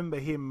anyway, I remember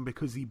him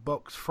because he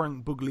boxed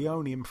Frank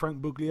Buglioni in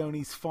Frank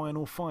Buglioni's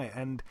final fight,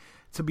 and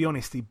to be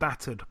honest, he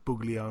battered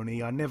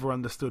Buglioni. I never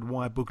understood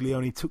why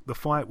Buglioni took the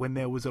fight when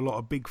there was a lot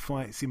of big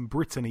fights in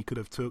Britain he could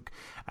have took,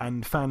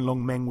 and Fan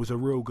Long Meng was a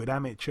real good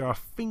amateur. I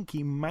think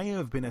he may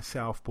have been a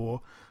southpaw.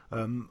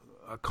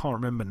 I can't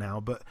remember now,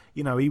 but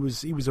he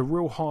was a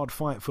real hard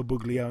fight for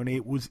Buglioni.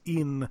 It was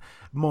in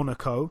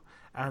Monaco,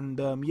 and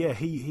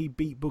he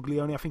beat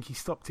Buglioni. I think he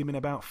stopped him in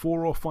about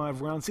 4 or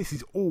 5 rounds. This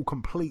is all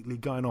completely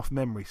going off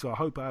memory, so I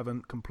hope I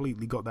haven't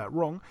completely got that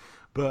wrong.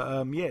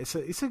 But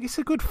it's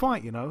a good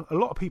fight. A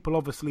lot of people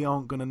obviously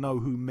aren't going to know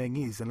who Meng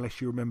is unless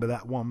you remember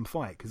that one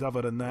fight, because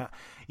other than that,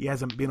 he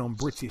hasn't been on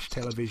British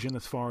television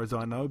as far as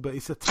I know. But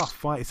it's a tough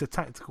fight. It's a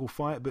tactical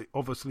fight, but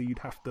obviously you'd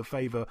have to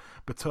favour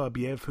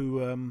Beterbiev,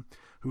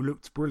 who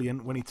looked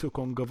brilliant when he took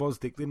on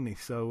Gvozdyk, didn't he?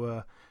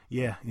 So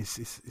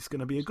it's going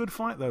to be a good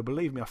fight, though.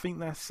 Believe me, I think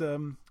that's a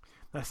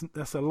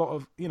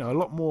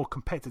lot more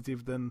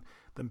competitive than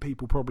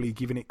people probably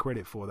giving it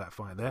credit for, that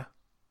fight there.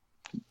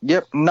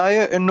 Yep,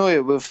 Naoya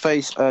Inoue will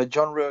face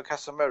John Rio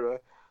Casimero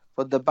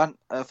for the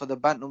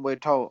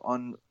bantamweight title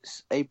on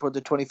April the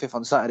 25th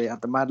on Saturday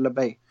at the Mandalay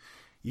Bay.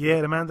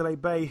 Yeah, the Mandalay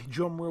Bay.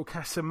 John Rio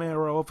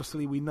Casimero,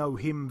 obviously we know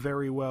him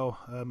very well,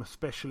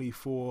 especially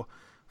for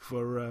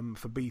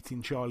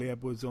beating Charlie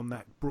Edwards on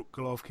that Brook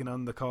Golovkin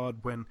undercard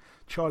when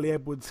Charlie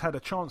Edwards had a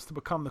chance to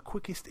become the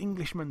quickest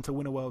Englishman to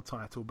win a world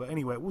title. But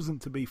anyway, it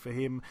wasn't to be for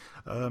him.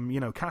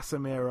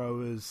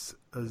 Casimero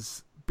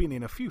has been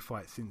in a few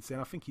fights since then.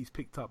 I think he's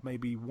picked up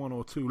maybe 1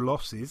 or 2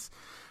 losses.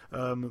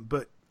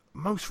 But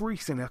most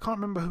recently, I can't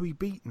remember who he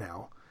beat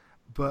now,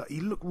 but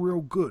he looked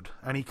real good,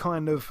 and he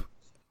kind of...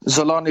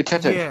 Zolani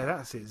Tete. Yeah,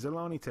 that's it.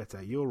 Zolani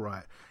Tete. You're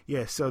right.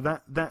 Yeah, so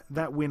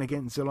that win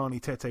against Zolani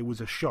Tete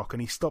was a shock,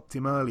 and he stopped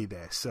him early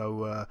there.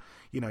 So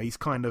he's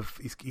kind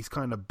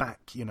of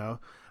back.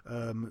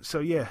 So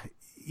yeah,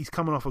 he's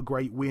coming off a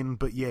great win,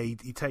 but yeah, he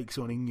takes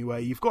on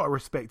Inoue. You've got to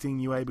respect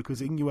Inoue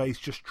because Inoue is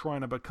just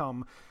trying to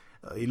become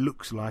it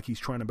looks like he's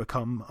trying to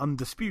become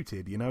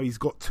undisputed. You know, he's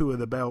got 2 of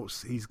the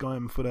belts. He's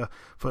going for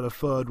the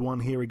third one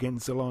here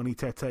against Zolani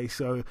Tete.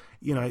 So,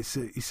 you know, it's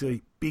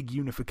a big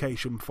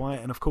unification fight.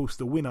 And, of course,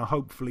 the winner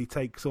hopefully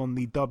takes on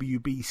the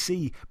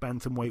WBC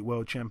Bantamweight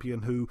World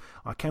Champion, who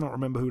I cannot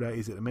remember who that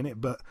is at the minute.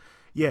 But,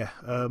 yeah,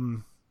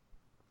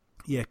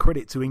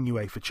 credit to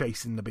Inoue for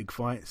chasing the big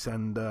fights.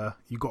 And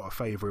you got to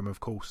favour him,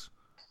 of course.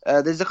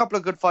 There's a couple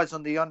of good fights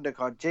on the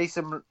undercard.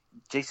 Jason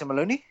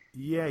Maloney?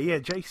 Yeah,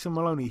 Jason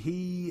Maloney.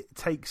 He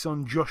takes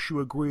on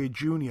Joshua Greer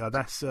Jr.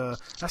 That's going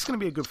to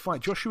be a good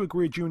fight. Joshua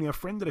Greer Jr.,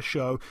 friend of the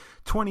show,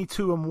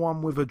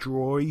 22-1 with a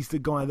draw. He's the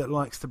guy that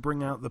likes to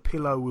bring out the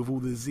pillow with all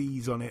the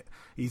Z's on it.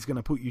 He's going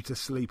to put you to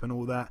sleep and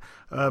all that.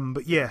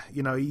 But yeah,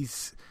 you know,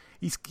 he's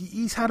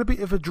had a bit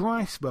of a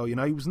dry spell, you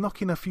know. He was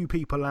knocking a few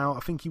people out.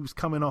 I think he was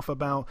coming off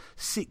about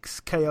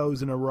 6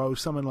 KOs in a row,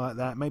 something like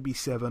that, maybe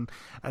 7.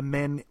 And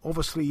then,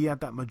 obviously, he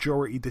had that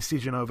majority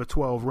decision over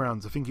 12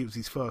 rounds. I think it was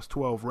his first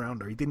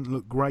 12-rounder. He didn't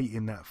look great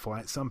in that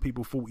fight. Some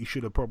people thought he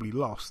should have probably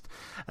lost.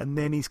 And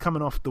then he's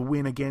coming off the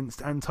win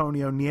against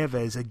Antonio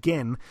Nieves.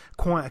 Again,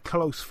 quite a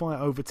close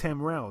fight over 10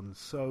 rounds.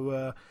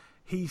 So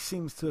he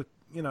seems to,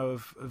 you know,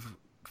 have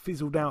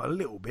fizzled out a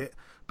little bit.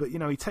 But, you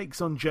know, he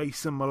takes on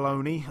Jason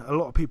Maloney. A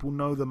lot of people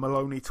know the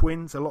Maloney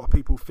twins. A lot of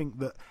people think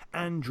that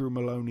Andrew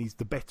Maloney's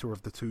the better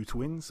of the 2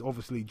 twins.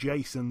 Obviously,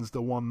 Jason's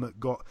the one that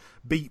got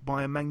beat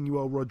by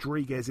Emmanuel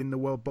Rodriguez in the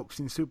World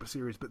Boxing Super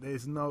Series. But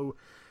there's no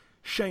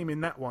shame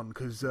in that one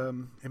because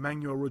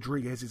Emmanuel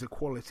Rodriguez is a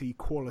quality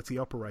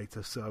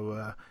operator.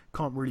 So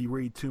can't really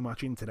read too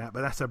much into that.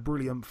 But that's a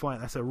brilliant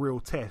fight. That's a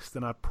real test.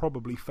 And I'd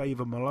probably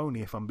favour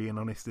Maloney, if I'm being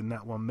honest, in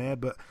that one there.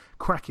 But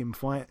cracking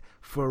fight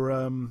for...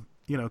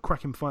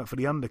 cracking fight for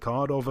the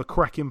undercard of a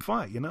cracking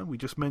fight, you know. We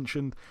just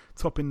mentioned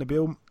topping the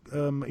bill,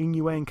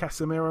 Inoue and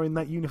Casemiro in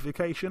that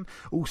unification.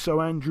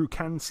 Also, Andrew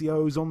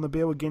Cancio's on the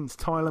bill against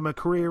Tyler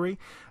McCreary.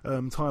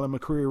 Tyler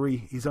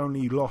McCreary, his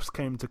only loss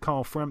came to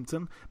Carl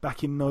Frampton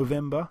back in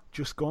November,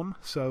 just gone.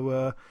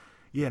 So,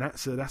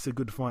 that's a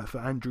good fight for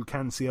Andrew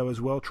Cancio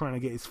as well, trying to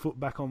get his foot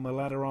back on the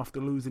ladder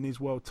after losing his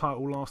world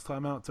title last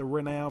time out to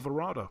Rene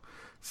Alvarado.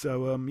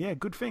 So,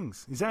 good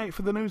things. Is that it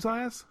for the news,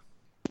 Ayaz?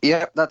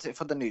 Yeah, that's it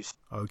for the news.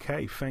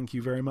 Okay, thank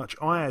you very much,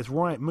 Ayaz.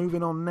 Right,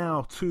 moving on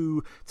now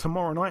to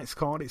tomorrow night's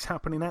card. It's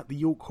happening at the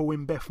York Hall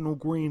in Bethnal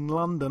Green,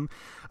 London.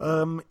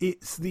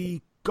 It's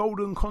the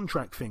golden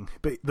contract thing,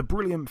 but the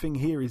brilliant thing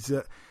here is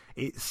that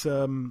it's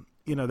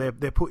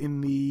they're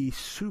putting the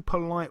super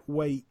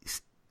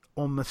lightweight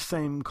on the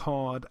same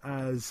card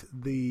as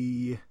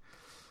the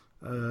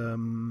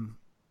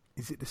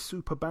is it the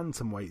super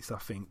bantamweights, I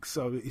think.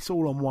 So it's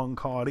all on one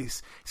card.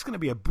 It's going to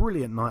be a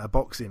brilliant night of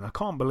boxing. I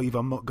can't believe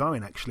I'm not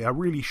going, actually. I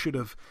really should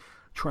have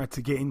tried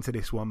to get into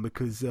this one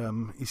because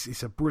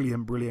it's a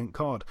brilliant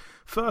card.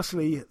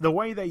 Firstly, the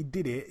way they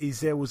did it is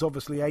there was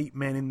obviously 8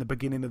 men in the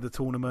beginning of the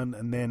tournament,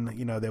 and then,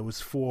 you know, there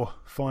was 4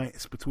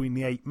 fights between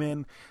the 8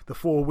 men. The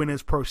 4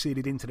 winners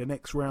proceeded into the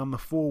next round. The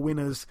 4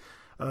 winners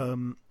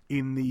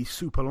in the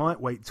super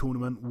lightweight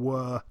tournament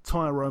were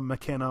Tyrone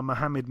McKenna,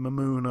 Mohamed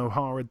Mamoun,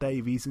 O'Hara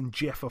Davies and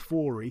Jeff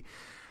Ofori.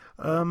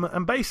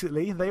 And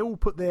basically, they all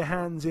put their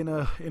hands in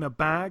a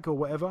bag or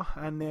whatever,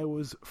 and there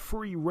was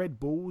 3 red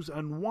balls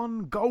and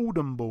 1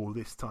 golden ball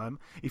this time.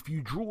 If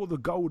you draw the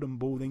golden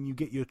ball, then you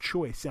get your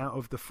choice out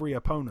of the 3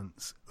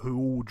 opponents who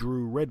all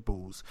drew red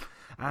balls.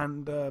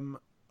 And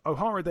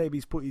O'Hara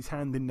Davies put his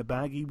hand in the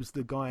bag. He was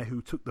the guy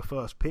who took the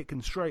first pick,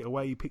 and straight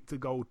away he picked a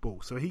gold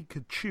ball. So he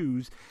could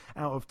choose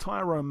out of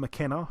Tyrone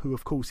McKenna, who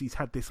of course he's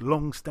had this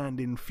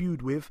long-standing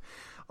feud with,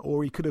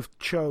 or he could have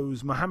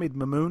chose Mohamed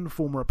Mamoun,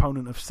 former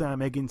opponent of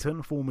Sam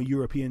Eggington, former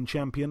European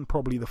champion,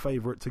 probably the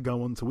favourite to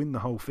go on to win the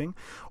whole thing,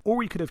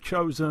 or he could have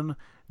chosen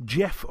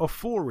Jeff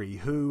Ofori,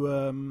 who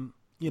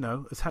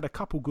has had a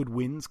couple good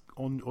wins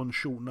on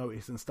short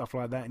notice and stuff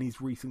like that in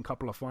his recent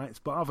couple of fights.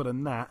 But other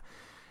than that,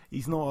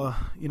 he's not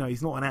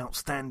an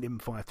outstanding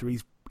fighter.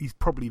 He's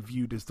probably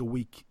viewed as the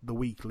weak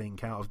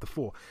link out of the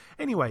 4.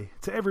 Anyway,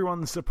 to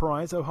everyone's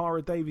surprise,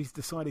 O'Hara Davies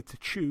decided to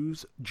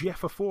choose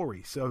Jeff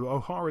Ofori. So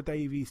O'Hara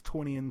Davies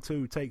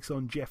 20-2 takes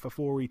on Jeff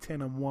Ofori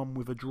 10-1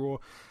 with a draw.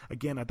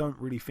 Again, I don't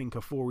really think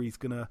Ofori's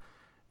gonna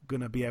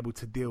be able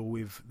to deal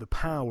with the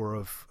power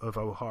of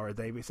O'Hara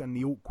Davies and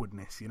the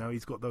awkwardness. You know,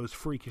 he's got those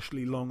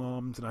freakishly long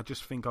arms, and I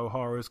just think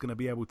O'Hara's going to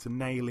be able to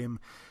nail him,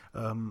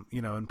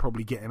 and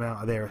probably get him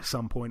out of there at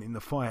some point in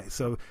the fight.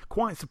 So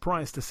quite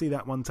surprised to see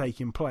that one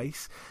taking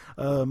place.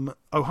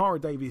 O'Hara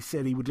Davies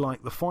said he would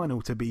like the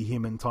final to be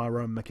him and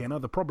Tyrone McKenna.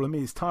 The problem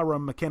is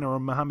Tyrone McKenna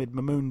and Mohamed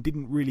Mamoun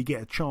didn't really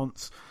get a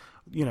chance,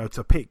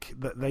 to pick.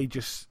 That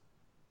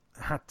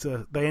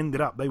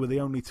they were the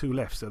only 2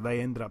 left, so they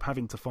ended up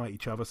having to fight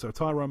each other. So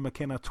Tyrone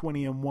McKenna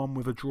 20-1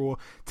 with a draw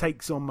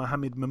takes on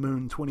Mohamed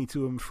Mamoun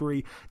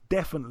 22-3.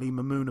 Definitely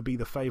Mamoun will be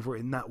the favourite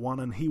in that one,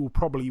 and he will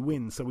probably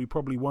win, so we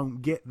probably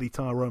won't get the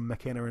Tyrone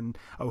McKenna and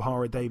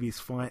O'Hara Davies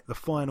fight. The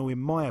final, in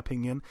my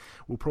opinion,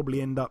 will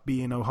probably end up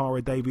being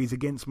O'Hara Davies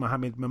against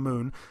Mohamed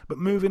Mamoun. But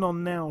moving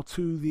on now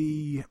to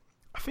the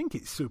I think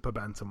it's super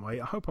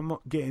bantamweight. I hope I'm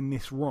not getting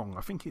this wrong.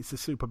 I think it's a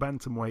super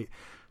bantamweight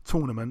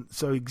tournament.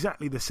 So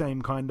exactly the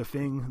same kind of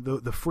thing.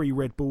 The 3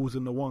 Red Bulls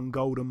and the 1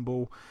 Golden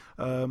Ball.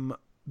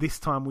 This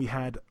time we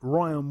had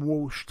Ryan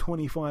Walsh,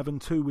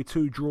 25-2 with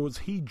 2 draws.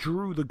 He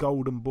drew the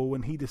Golden Ball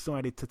and he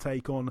decided to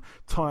take on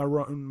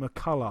Tyrone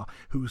McCullough,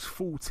 who's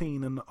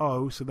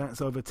 14-0, so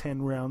that's over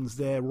 10 rounds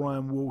there.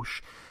 Ryan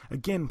Walsh,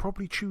 again,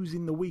 probably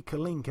choosing the weaker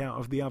link out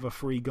of the other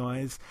 3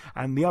 guys.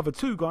 And the other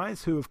 2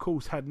 guys, who of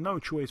course had no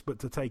choice but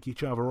to take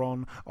each other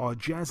on, are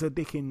Jazza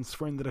Dickens,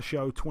 friend of the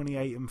show,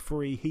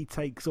 28-3. He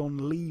takes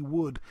on Lee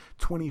Wood,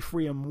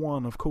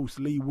 23-1. Of course,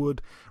 Lee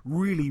Wood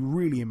really,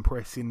 really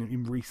impressing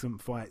in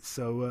recent fights.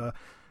 So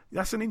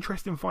that's an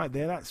interesting fight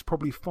there. That's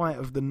probably fight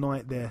of the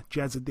night there,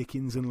 Jazza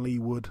Dickens and Lee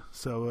Wood.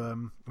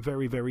 So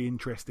very, very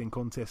interesting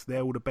contest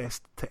there. All the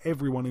best to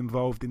everyone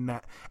involved in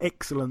that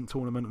excellent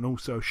tournament, and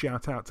also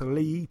shout out to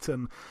Lee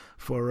Eaton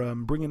for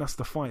bringing us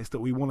the fights that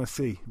we want to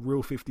see.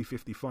 Real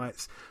 50-50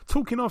 fights.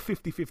 Talking of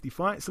 50-50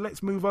 fights,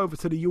 let's move over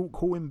to the York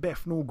Hall in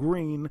Bethnal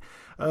Green.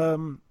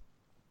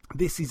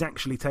 This is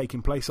actually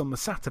taking place on the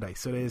Saturday,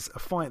 so there's a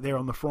fight there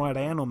on the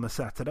Friday and on the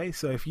Saturday.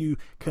 So if you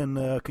can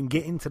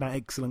get into that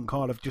excellent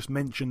card I've just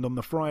mentioned on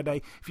the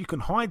Friday, if you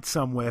can hide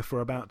somewhere for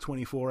about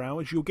 24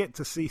 hours, you'll get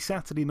to see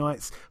Saturday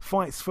night's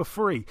fights for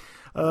free.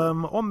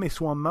 On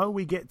this one, though,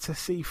 we get to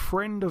see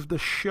friend of the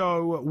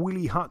show,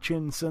 Willie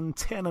Hutchinson,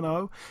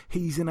 10-0.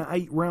 He's in an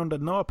 8-rounder,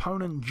 no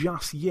opponent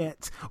just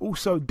yet.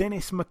 Also,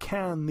 Dennis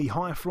McCann, the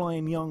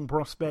high-flying young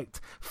prospect,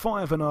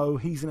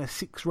 5-0. He's in a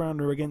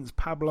 6-rounder against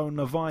Pablo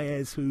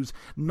Narvaez, who's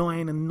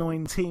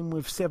 9-19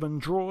 with 7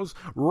 draws.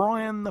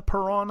 Ryan the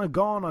Piranha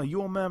Garner,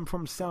 your man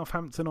from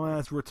Southampton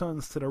Ayers,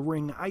 returns to the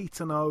ring,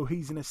 8-0.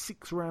 He's in a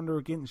 6-rounder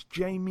against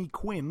Jamie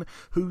Quinn,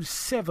 who's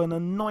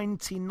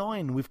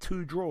 7-99 with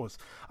 2 draws.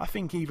 I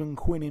think even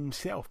Quinn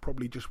himself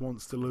probably just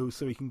wants to lose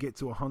so he can get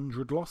to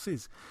 100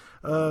 losses.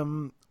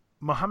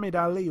 Muhammad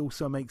Ali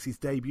also makes his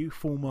debut,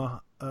 former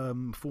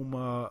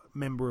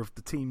member of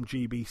the Team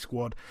GB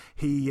squad.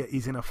 He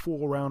is in a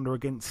 4-rounder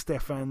against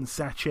Stefan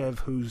Sachev,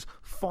 who's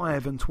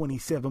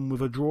 5-27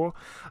 with a draw.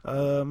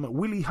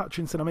 Willie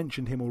Hutchinson, I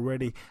mentioned him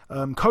already.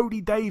 Cody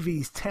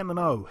Davies,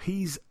 10-0.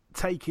 He's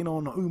taking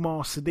on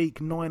Umar Sadiq,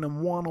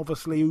 9-1.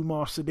 Obviously,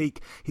 Umar Sadiq,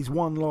 his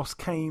one loss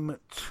came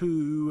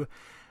to...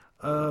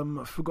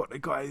 I forgot the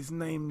guy's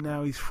name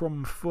now. He's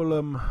from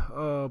Fulham.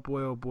 Oh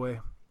boy.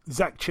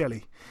 Zach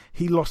Chelly.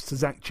 He lost to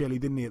Zach Chelly,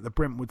 didn't he, at the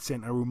Brentwood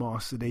Centre, Umar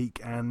Sadiq.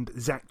 And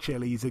Zach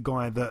Chelly is a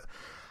guy that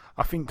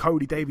I think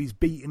Cody Davies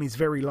beat in his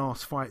very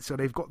last fight, so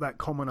they've got that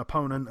common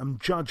opponent.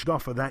 And judged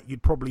off of that,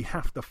 you'd probably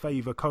have to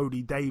favour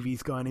Cody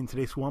Davies going into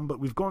this one.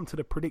 But we've gone to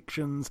the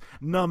predictions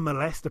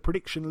nonetheless. The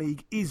Prediction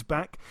League is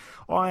back.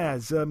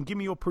 Ayaz, give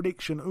me your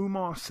prediction.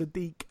 Umar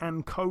Sadiq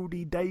and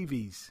Cody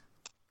Davies.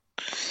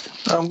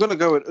 I'm going to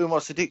go with Umar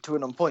Sadiq to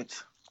win on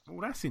points.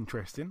 Well, that's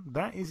interesting.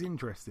 That is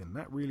interesting.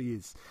 That really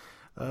is.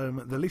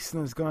 The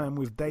listeners going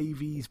with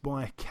Davies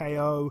by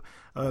KO.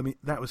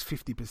 That was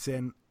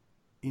 50%.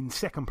 In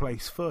second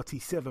place,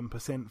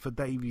 37% for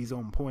Davies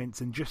on points,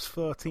 and just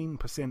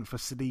 13% for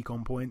Sadiq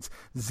on points.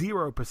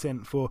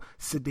 0% for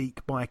Sadiq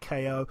by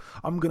KO.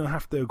 I'm going to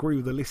have to agree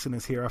with the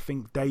listeners here. I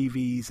think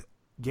Davies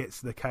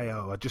gets the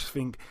KO. I just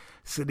think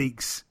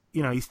Sadiq's,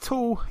 he's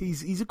tall.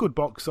 He's a good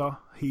boxer.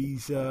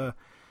 He's...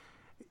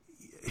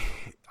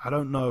 I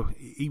don't know.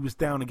 He was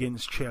down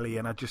against Chelly,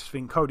 and I just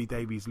think Cody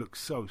Davies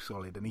looks so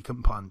solid, and he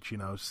can punch,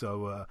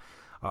 So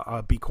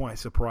I'd be quite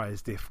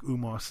surprised if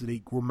Umar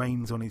Sadiq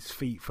remains on his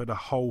feet for the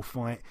whole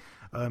fight.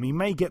 He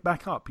may get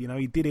back up.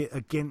 He did it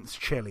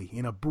against Chelly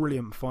in a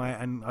brilliant fight,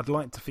 and I'd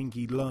like to think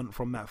he learnt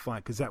from that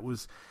fight, because that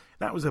was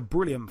a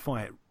brilliant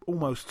fight.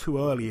 Almost too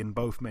early in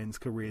both men's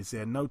careers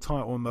there. No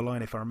title on the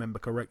line, if I remember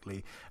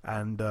correctly.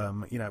 And,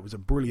 it was a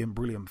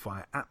brilliant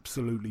fight.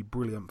 Absolutely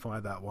brilliant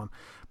fight, that one.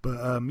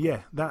 But,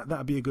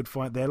 that'd be a good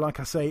fight there. Like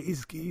I say,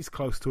 it is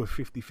close to a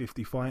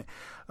 50-50 fight.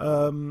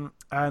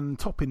 And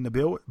topping the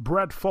bill,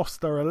 Brad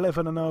Foster,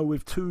 11-0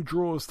 with 2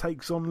 draws,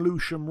 takes on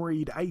Lucian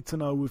Reed,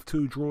 8-0 with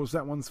 2 draws.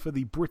 That one's for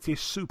the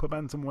British Super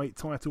Bantamweight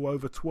title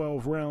over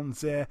 12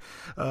 rounds there.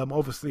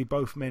 Obviously,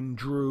 both men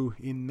drew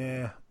in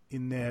their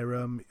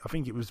I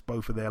think it was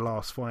both of their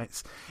last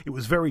fights. It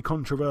was very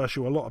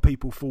controversial. A lot of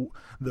people thought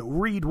that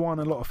Reed won.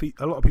 A lot of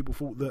people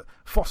thought that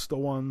Foster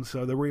won.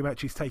 So the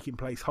rematch is taking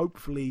place.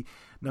 Hopefully,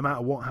 no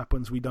matter what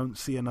happens, we don't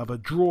see another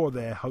draw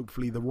there.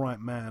 Hopefully, the right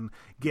man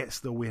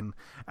gets the win.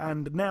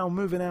 And now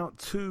moving out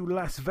to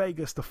Las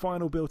Vegas, the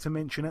final bill to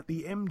mention at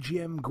the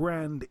MGM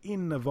Grand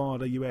in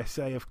Nevada,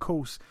 USA. Of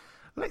course,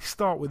 let's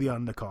start with the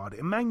undercard.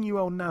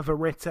 Emmanuel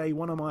Navarrete,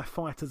 one of my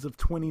fighters of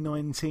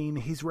 2019,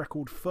 his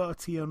record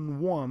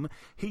 30-1.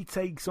 He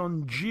takes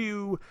on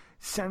Gio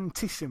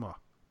Santissima.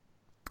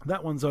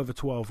 That one's over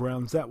 12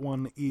 rounds. That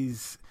one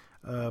is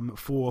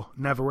for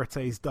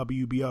Navarrete's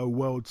WBO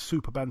World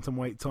Super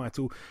Bantamweight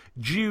title.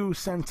 Gio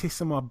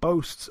Santissima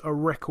boasts a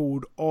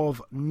record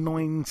of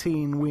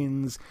 19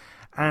 wins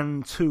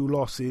and 2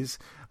 losses.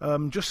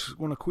 Just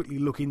want to quickly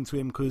look into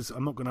him, because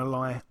I'm not going to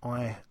lie,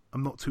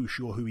 I'm not too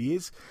sure who he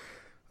is.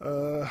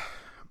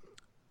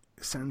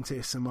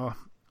 Santissima.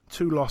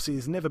 2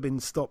 losses, never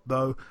been stopped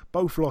though.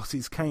 Both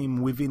losses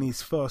came within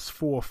his first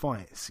 4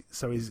 fights.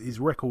 So his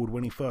record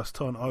when he first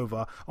turned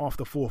over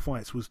after 4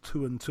 fights was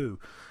 2-2.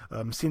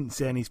 Since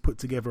then, he's put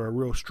together a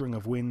real string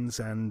of wins,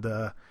 and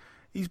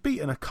he's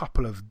beaten a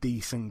couple of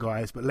decent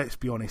guys. But let's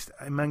be honest,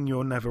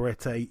 Emmanuel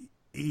Navarrete,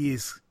 he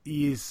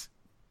is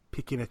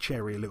picking a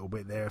cherry a little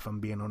bit there, if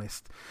I'm being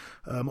honest.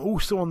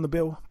 Also on the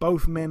bill,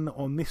 both men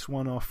on this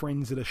one are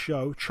friends of the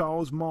show.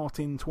 Charles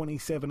Martin,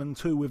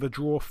 27-2 with a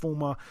draw,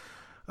 former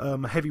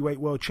heavyweight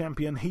world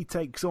champion. He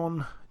takes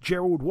on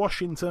Gerald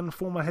Washington,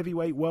 former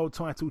heavyweight world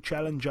title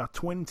challenger,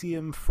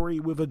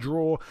 20-3 with a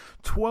draw.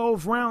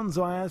 12 rounds,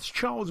 Ayaz.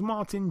 Charles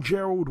Martin,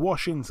 Gerald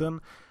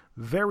Washington.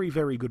 Very,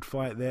 very good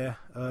fight there.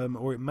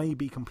 Or it may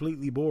be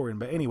completely boring.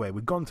 But anyway,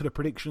 we've gone to the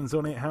predictions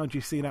on it. How do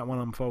you see that one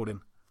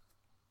unfolding?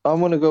 I'm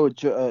going to go with...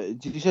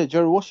 did you say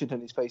Gerald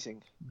Washington is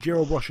facing?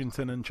 Gerald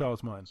Washington and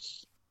Charles Martin.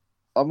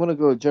 I'm going to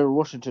go with Gerald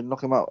Washington,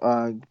 knock him out.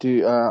 I'm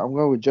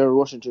going with Gerald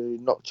Washington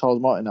to knock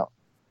Charles Martin out.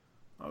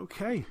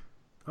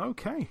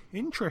 Okay,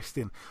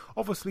 interesting.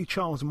 Obviously,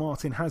 Charles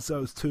Martin has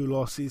those 2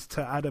 losses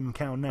to Adam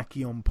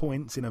Kownacki on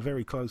points in a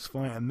very close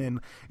fight, and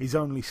then his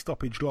only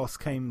stoppage loss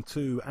came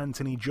to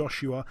Anthony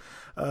Joshua.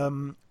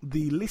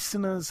 The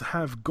listeners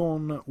have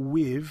gone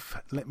with,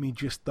 let me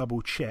just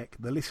double check,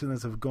 the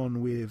listeners have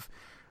gone with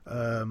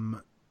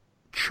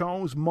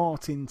Charles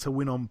Martin to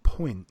win on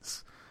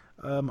points.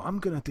 I'm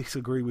going to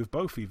disagree with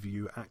both of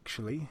you,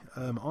 actually.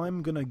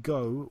 I'm going to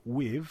go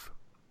with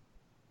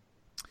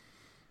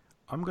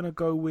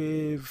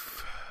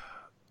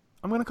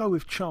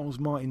Charles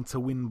Martin to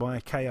win by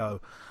KO.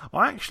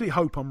 I actually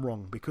hope I'm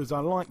wrong, because I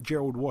like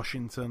Gerald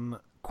Washington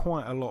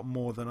quite a lot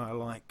more than I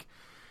like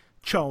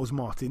Charles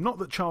Martin. Not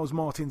that Charles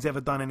Martin's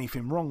ever done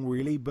anything wrong,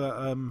 really,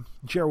 but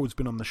Gerald's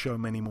been on the show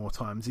many more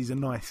times. He's a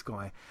nice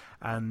guy,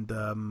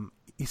 and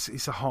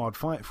it's a hard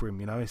fight for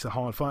him, you know. It's a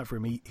hard fight for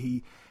him.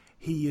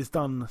 He has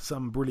done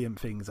some brilliant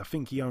things. I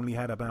think he only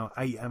had about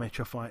 8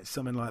 amateur fights,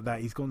 something like that.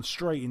 He's gone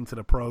straight into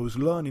the pros,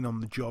 learning on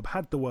the job,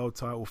 had the world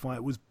title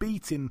fight, was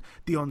beating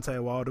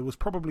Deontay Wilder, was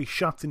probably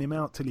shutting him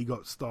out till he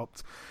got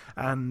stopped.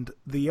 And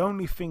the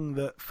only thing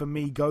that, for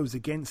me, goes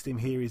against him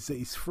here is that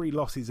his 3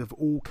 losses have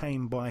all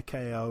came by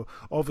KO.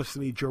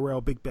 Obviously,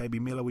 Jarrell Big Baby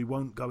Miller, we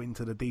won't go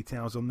into the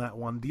details on that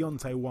one.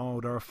 Deontay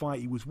Wilder, a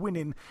fight he was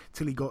winning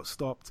till he got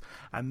stopped.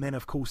 And then,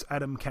 of course,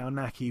 Adam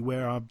Kownacki,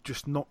 where I'm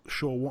just not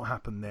sure what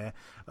happened there.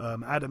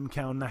 Adam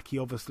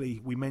Kownacki,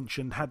 obviously, we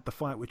mentioned, had the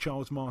fight with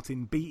Charles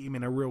Martin, beat him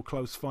in a real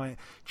close fight.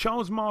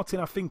 Charles Martin,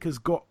 I think, has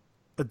got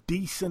a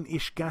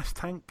decent-ish gas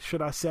tank,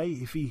 should I say,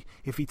 if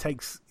he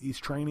takes his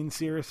training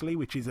seriously,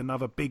 which is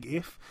another big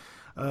if.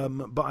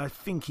 But I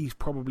think he's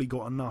probably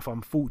got enough,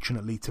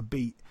 unfortunately, to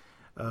beat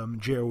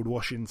Gerald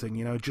Washington.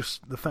 You know,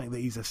 just the fact that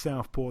he's a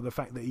southpaw, the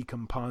fact that he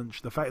can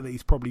punch, the fact that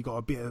he's probably got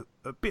a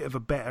bit of a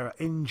better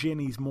engine.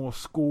 He's more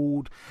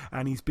schooled,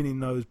 and he's been in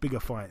those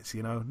bigger fights.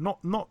 You know,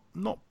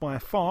 not by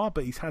far,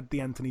 but he's had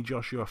the Anthony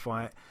Joshua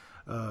fight.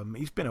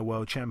 He's been a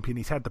world champion.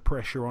 He's had the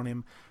pressure on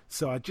him,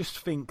 so I just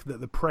think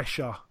that the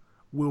pressure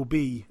will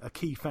be a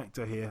key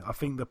factor here. I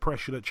think the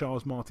pressure that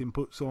Charles Martin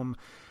puts on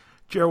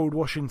Gerald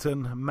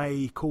Washington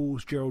may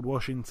cause Gerald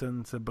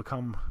Washington to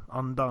become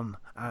undone,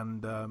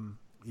 and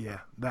yeah,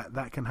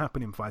 that can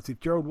happen in fights. If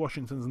Gerald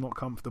Washington's not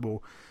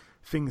comfortable,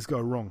 things go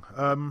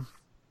wrong.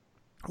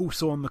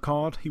 Also on the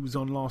card, he was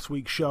on last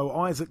week's show,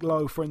 Isaac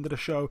Lowe, friend of the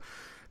show,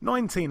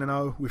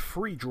 19-0 with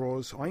 3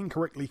 draws. I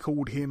incorrectly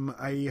called him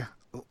a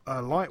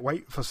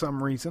lightweight for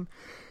some reason,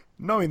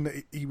 knowing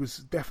that he was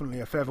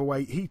definitely a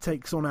featherweight. He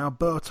takes on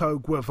Alberto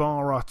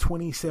Guevara,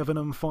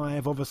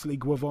 27-5. Obviously,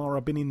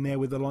 Guevara been in there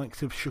with the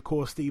likes of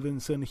Shakur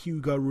Stevenson,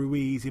 Hugo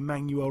Ruiz,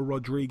 Emmanuel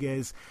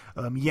Rodriguez,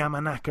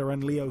 Yamanaka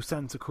and Leo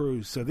Santa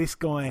Cruz. So this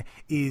guy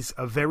is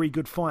a very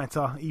good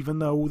fighter, even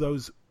though all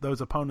those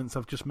opponents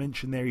I've just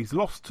mentioned there he's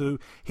lost to.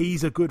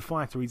 He's a good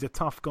fighter, he's a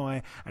tough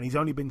guy, and he's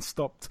only been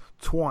stopped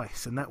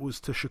twice, and that was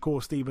to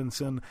Shakur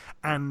Stevenson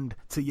and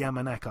to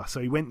Yamanaka. So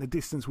he went the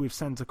distance with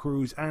Santa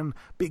Cruz and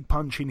big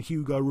punch in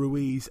Hugo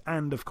Ruiz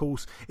and, of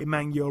course,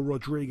 Emmanuel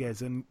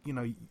Rodriguez. And, you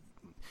know,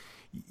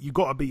 you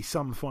got to be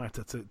some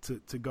fighter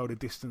to go the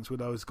distance with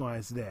those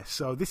guys there.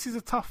 So this is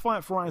a tough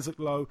fight for Isaac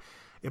Lowe.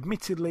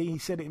 Admittedly, he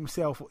said it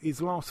himself, his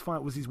last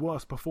fight was his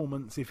worst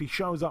performance. If he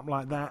shows up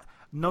like that,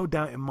 no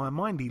doubt in my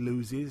mind he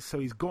loses, so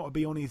he's got to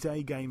be on his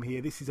A game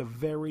here. This is a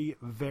very,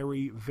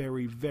 very,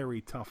 very,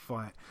 very tough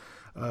fight.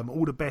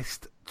 All the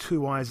best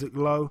to Isaac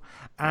Lowe,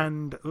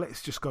 and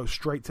let's just go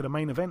straight to the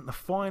main event. The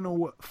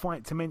final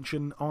fight to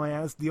mention,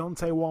 Ayaz,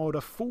 Deontay Wilder,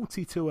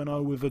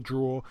 42-0 with a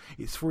draw.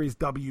 It's for his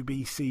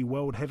WBC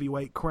World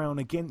Heavyweight crown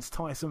against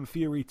Tyson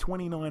Fury,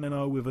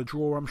 29-0 with a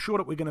draw. I'm sure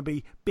that we're going to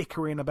be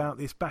bickering about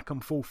this back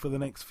and forth for the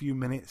next few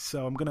minutes,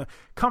 so I'm going to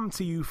come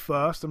to you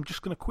first. I'm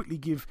just going to quickly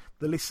give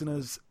the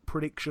listeners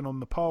prediction on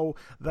the poll.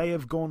 They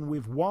have gone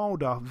with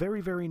Wilder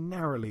very, very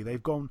narrowly.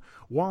 They've gone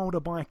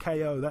Wilder by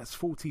KO. That's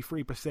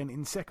 43%.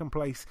 In second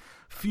place,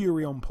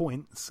 Fury on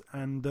points.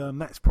 And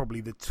that's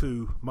probably the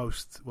two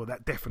most, well,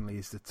 that definitely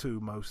is the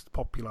two most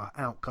popular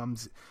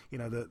outcomes. You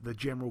know, the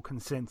general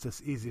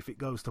consensus is if it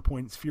goes to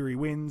points, Fury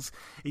wins,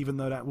 even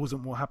though that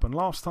wasn't what happened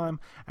last time.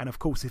 And of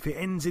course, if it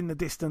ends in the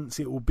distance,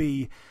 it will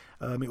be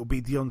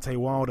Deontay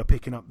Wilder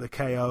picking up the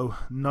KO.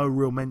 No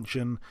real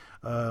mention,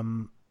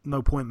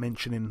 no point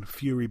mentioning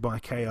Fury by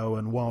KO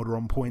and Wilder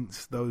on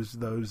points. Those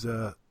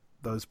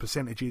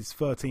percentages,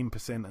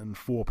 13% and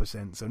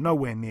 4%, so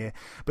nowhere near.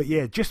 But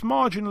yeah, just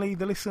marginally,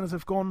 the listeners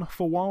have gone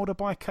for Wilder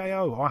by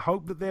KO. I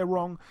hope that they're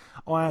wrong.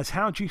 Ayaz,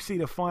 how do you see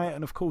the fight?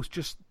 And of course,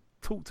 just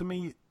talk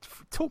me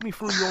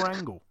through your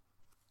angle.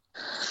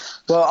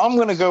 Well, I'm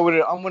going to go with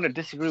it. I'm going to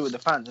disagree with the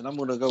fans, and I'm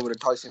going to go with the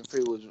Tyson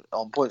Fury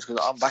on points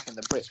because I'm backing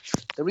the Brit.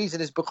 The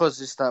reason is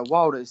because it's that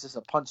Wilder is just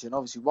a puncher, and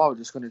obviously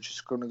Wilder is going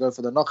to go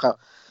for the knockout.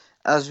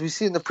 As we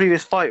see in the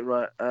previous fight,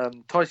 right,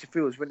 Tyson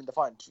Fury was winning the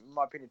fight. In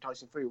my opinion,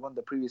 Tyson Fury won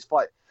the previous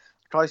fight.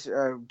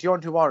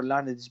 Deontay Wilder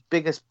landed his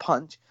biggest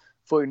punch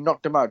before he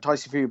knocked him out.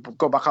 Tyson Fury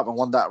got back up and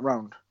won that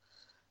round.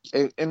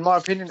 In my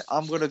opinion,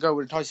 I'm going to go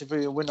with Tyson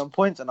Fury and win on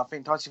points, and I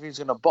think Tyson Fury's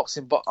going to box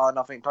him. But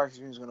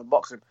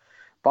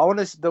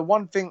the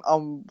one thing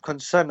I'm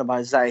concerned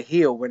about is that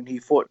heel when he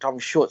fought Tom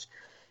Schultz.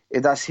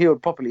 If that's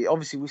healed properly,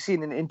 obviously we've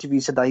seen in an interview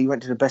said that he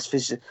went to the best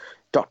physician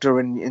doctor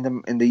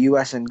in the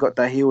US and got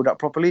that healed up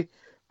properly.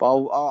 But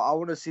I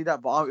want to see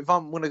that. But if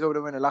I'm going to go with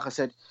a winner, like I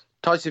said,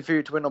 Tyson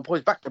Fury to win on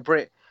points, back to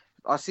Brit.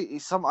 I've seen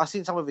some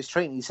of his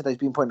training. He said that he's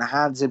been putting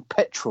hands in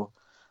petrol.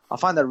 I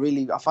find that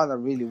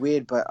really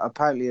weird. But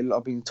apparently,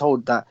 I've been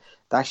told that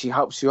actually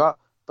helps you out.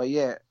 But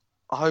yeah,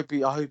 I hope he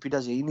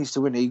does it. He needs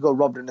to win it. He got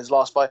robbed in his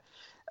last fight.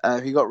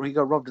 He got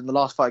robbed in the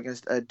last fight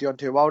against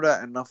Deontay Wilder,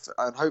 and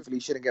hopefully he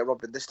shouldn't get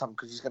robbed in this time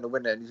because he's going to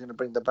win it and he's going to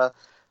bring the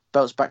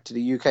belts back to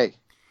the UK.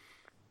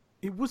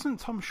 It wasn't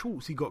Tom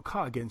Schultz he got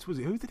cut against, was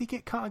it? Who did he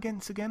get cut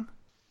against again?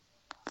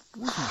 It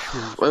wasn't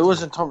Schultz. Well, it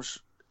wasn't Tom.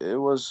 It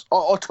was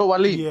Otto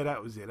Ali. Yeah,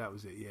 that was it.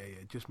 Yeah.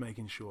 Just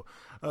making sure.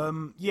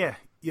 Yeah,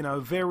 you know,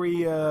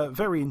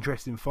 very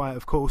interesting fight.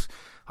 Of course,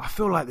 I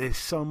feel like there's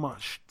so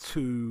much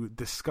to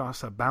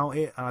discuss about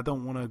it, and I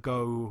don't want to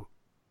go.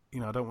 You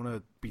know, I don't want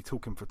to be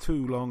talking for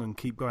too long and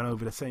keep going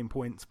over the same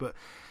points. But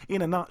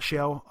in a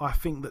nutshell, I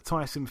think that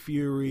Tyson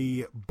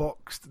Fury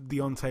boxed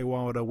Deontay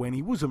Wilder when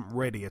he wasn't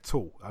ready at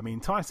all. I mean,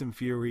 Tyson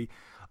Fury,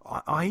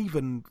 I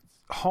even...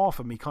 half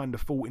of me kind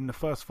of thought in the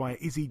first fight,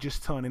 is he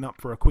just turning up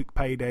for a quick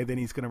payday, then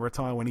he's going to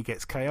retire when he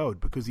gets KO'd?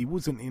 Because he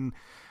wasn't in...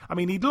 I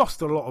mean, he'd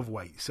lost a lot of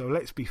weight, so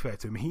let's be fair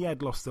to him. He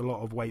had lost a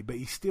lot of weight, but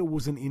he still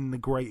wasn't in the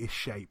greatest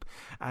shape.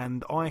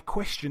 And I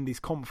questioned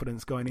his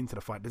confidence going into the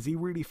fight. Does he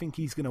really think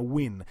he's going to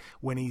win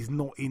when he's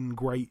not in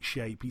great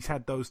shape? He's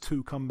had those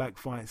 2 comeback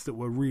fights that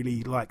were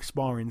really like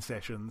sparring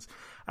sessions.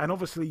 And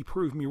obviously he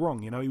proved me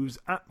wrong. You know, he was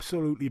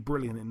absolutely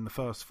brilliant in the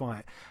first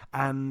fight.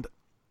 And...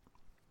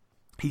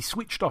 he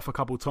switched off a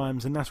couple of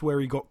times, and that's where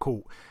he got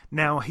caught.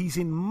 Now, he's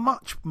in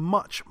much,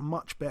 much,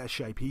 much better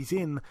shape. He's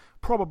in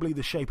probably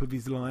the shape of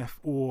his life,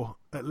 or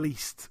at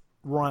least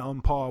right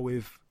on par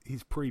with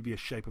his previous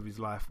shape of his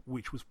life,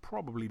 which was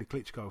probably the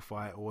Klitschko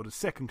fight, or the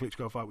second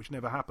Klitschko fight, which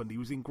never happened. He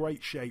was in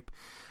great shape.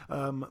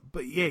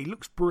 But yeah, he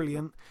looks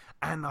brilliant,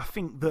 and I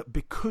think that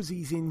because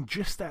he's in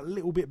just that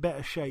little bit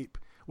better shape,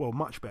 well,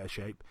 much better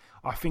shape,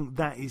 I think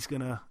that is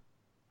going to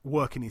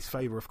work in his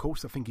favour, of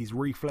course. I think his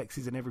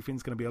reflexes and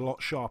everything's going to be a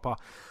lot sharper.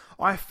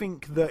 I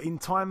think that in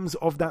times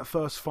of that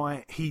first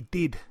fight, he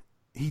did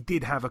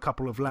have a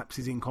couple of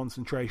lapses in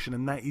concentration,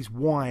 and that is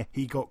why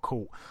he got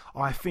caught.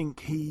 I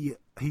think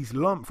he's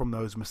learnt from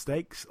those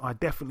mistakes. I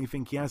definitely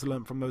think he has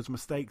learnt from those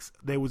mistakes.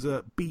 There was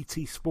a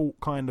BT Sport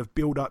kind of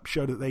build-up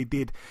show that they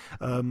did.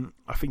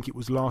 I think it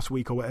was last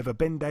week or whatever.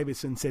 Ben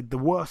Davison said the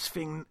worst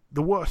thing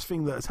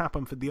that has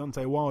happened for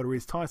Deontay Wilder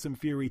is Tyson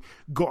Fury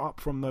got up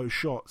from those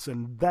shots,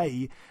 and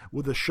they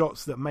were the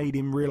shots that made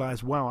him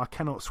realise, wow, I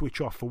cannot switch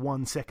off for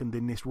 1 second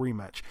in this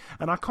rematch.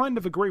 And I kind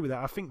of agree with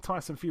that. I think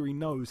Tyson Fury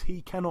knows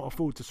he cannot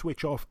afford to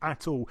switch off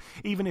at all.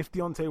 Even if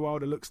Deontay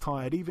Wilder looks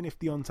tired, even if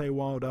Deontay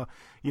Wilder,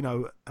 you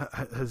know,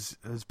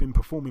 has been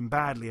performing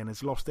badly and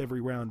has lost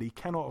every round, he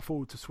cannot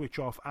afford to switch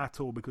off at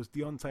all, because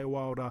Deontay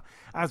Wilder,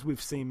 as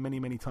we've seen many,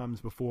 many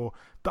times before,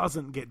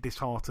 doesn't get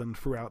disheartened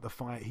throughout the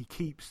fight. He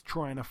keeps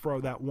trying to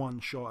throw that one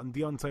shot, and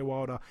Deontay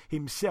Wilder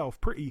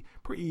himself pretty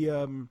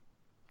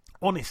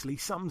honestly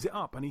sums it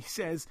up, and he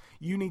says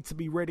you need to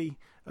be ready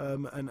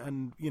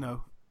and you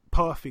know,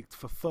 perfect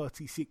for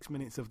 36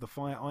 minutes of the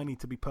fight. I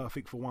need to be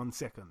perfect for 1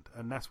 second,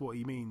 and that's what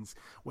he means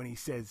when he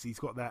says he's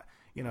got that,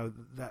 you know,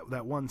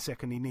 that 1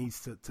 second he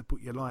needs to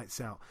put your lights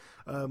out.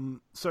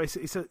 So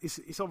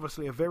it's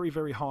obviously a very,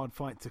 very hard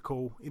fight to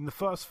call. In the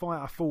first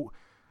fight, I thought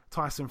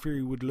Tyson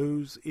Fury would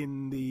lose.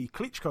 In the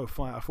Klitschko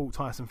fight, I thought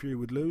Tyson Fury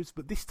would lose,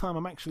 but this time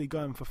I'm actually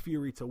going for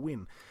Fury to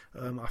win.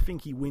 I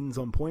think he wins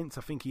on points.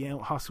 I think he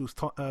out-hustles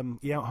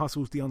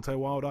Deontay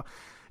Wilder,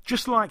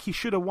 just like he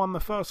should have won the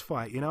first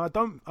fight. I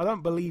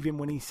don't believe him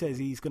when he says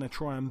he's going to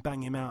try and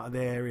bang him out of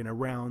there in a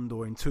round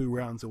or in 2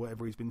 rounds or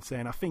whatever he's been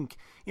saying. I think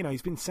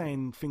he's been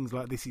saying things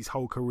like this his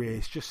whole career.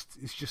 It's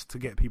just to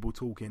get people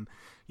talking.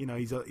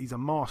 He's a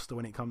master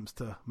when it comes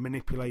to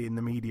manipulating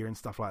the media and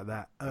stuff like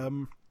that.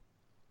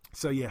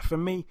 So yeah, for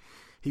me,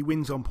 he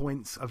wins on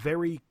points. A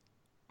very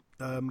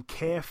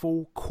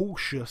careful,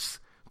 cautious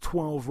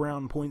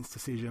 12-round points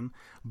decision,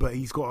 but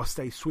he's got to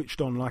stay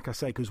switched on, like I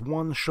say, because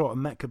one shot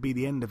and that could be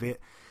the end of it.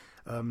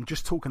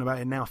 Just talking about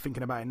it now,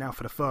 thinking about it now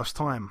for the first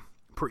time,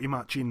 pretty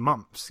much in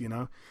months,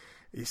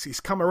 It's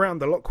come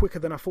around a lot quicker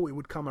than I thought it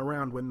would come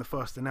around when the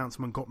first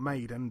announcement got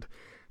made, and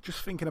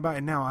just thinking about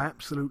it now, I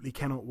absolutely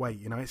cannot wait.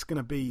 It's going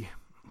to be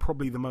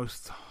probably the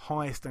most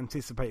highest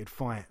anticipated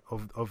fight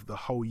of the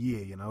whole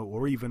year,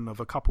 or even of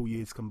a couple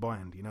years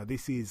combined.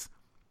 This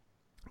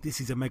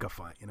is a mega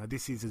fight.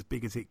 This is as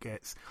big as it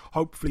gets.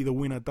 Hopefully the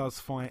winner does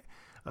fight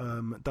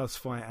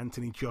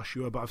Anthony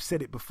Joshua, but I've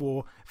said it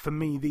before, for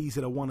me these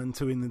are the 1 and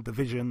 2 in the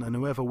division, and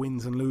whoever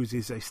wins and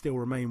loses, they still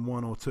remain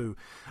 1 or 2.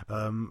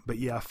 But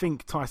yeah, I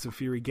think Tyson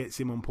Fury gets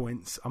him on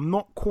points. I'm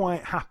not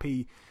quite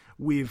happy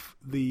with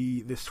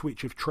the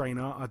switch of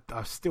trainer.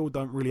 I still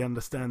don't really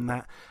understand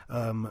that.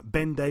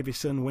 Ben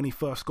Davison, when he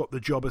first got the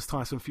job as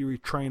Tyson Fury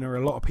trainer,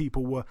 a lot of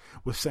people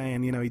were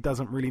saying, he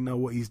doesn't really know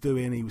what he's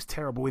doing. He was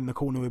terrible in the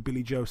corner with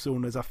Billy Joe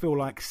Saunders. I feel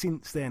like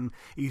since then,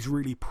 he's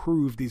really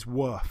proved his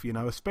worth,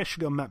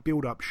 especially on that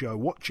build-up show,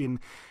 watching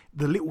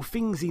the little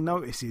things he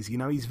notices.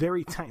 He's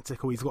very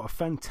tactical. He's got a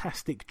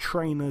fantastic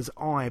trainer's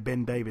eye,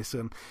 Ben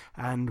Davison,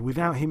 and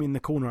without him in the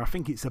corner, I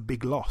think it's a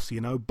big loss,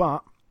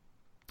 but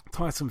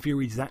Tyson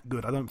Fury's that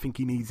good. I don't think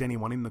he needs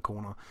anyone in the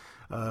corner.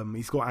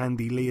 He's got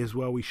Andy Lee as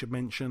well, we should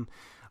mention.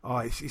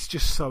 It's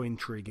just so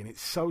intriguing.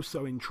 It's so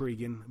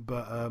intriguing.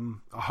 But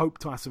I hope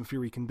Tyson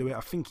Fury can do it.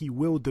 I think he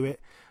will do it.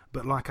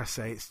 But like I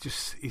say,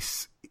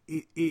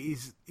 it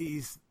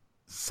is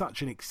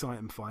such an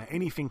exciting fight.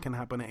 Anything can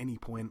happen at any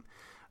point.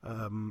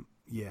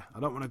 Yeah, I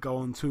don't want to go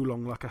on too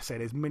long. Like I said,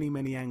 there's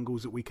many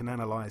angles that we can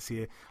analyse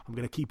here. I'm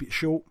going to keep it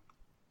short.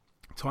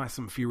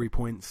 Tyson Fury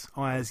points.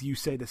 As you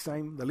say the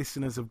same, the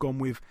listeners have gone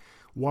with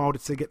Wilder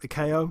to get the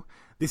KO.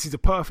 This is a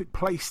perfect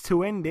place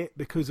to end it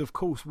because, of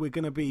course, we're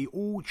going to be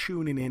all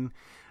tuning in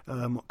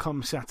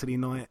come Saturday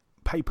night.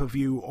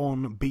 Pay-per-view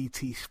on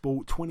BT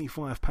Sport,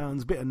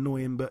 £25. Bit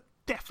annoying, but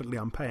definitely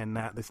I'm paying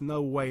that. There's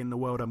no way in the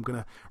world I'm going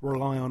to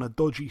rely on a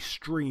dodgy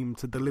stream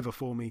to deliver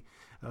for me.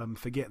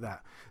 Forget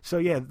that. So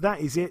yeah, that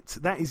is it.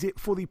 That is it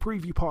for the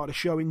preview part of the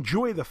show.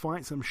 Enjoy the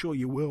fights, I'm sure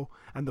you will.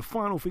 And the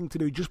final thing to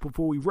do just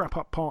before we wrap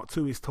up part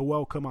 2 is to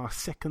welcome our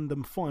second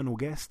and final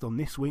guest on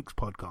this week's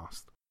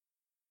podcast.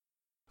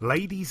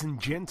 Ladies and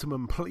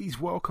gentlemen,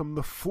 please welcome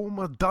the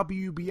former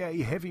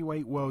WBA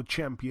heavyweight world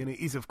champion. It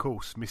is, of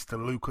course,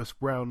 Mr. Lucas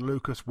Browne.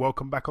 Lucas,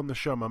 welcome back on the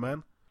show, my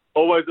man.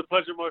 Always a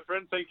pleasure, my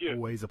friend. Thank you.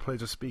 Always a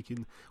pleasure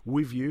speaking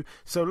with you.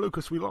 So,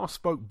 Lucas, we last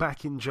spoke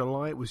back in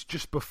July. It was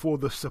just before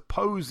the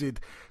supposed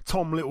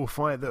Tom Little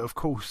fight that, of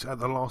course, at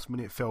the last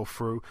minute fell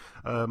through.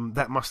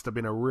 That must have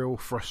been a real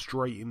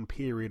frustrating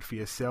period for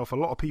yourself. A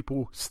lot of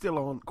people still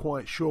aren't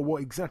quite sure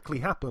what exactly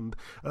happened.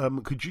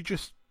 Could you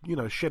just,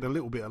 shed a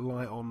little bit of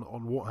light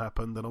on what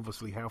happened and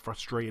obviously how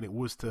frustrating it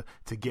was to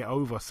get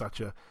over such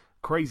a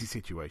crazy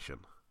situation?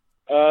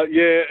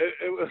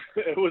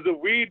 It was a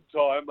weird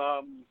time.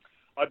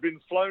 I'd been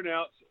flown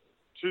out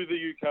to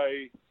the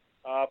UK,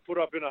 put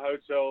up in a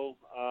hotel,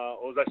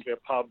 it was actually a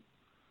pub,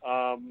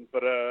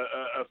 but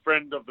a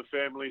friend of the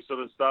family sort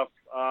of stuff.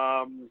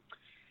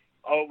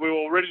 We were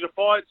all ready to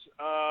fight.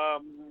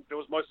 There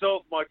was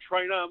myself, my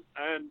trainer,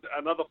 and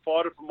another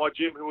fighter from my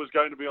gym who was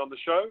going to be on the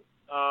show.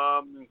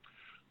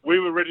 We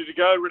were ready to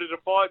go, ready to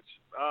fight,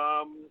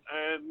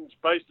 and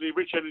basically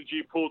Rich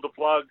Energy pulled the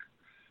plug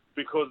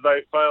because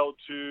they failed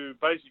to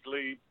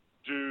basically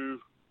do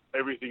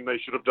everything they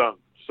should have done.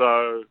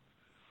 So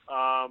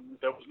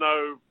there was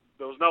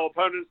no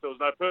opponents, there was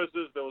no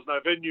purses, there was no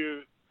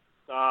venue,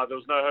 there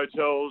was no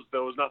hotels,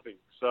 there was nothing.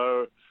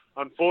 So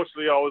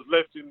unfortunately, I was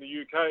left in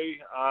the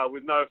UK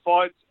with no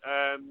fight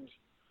and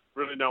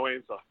really no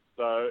answer.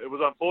 So it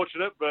was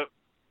unfortunate, but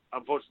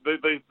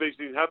unfortunately, these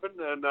things happen,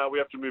 and we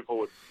have to move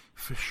forward.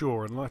 For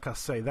sure, and like I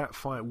say, that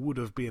fight would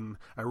have been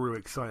a real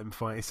exciting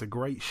fight. It's a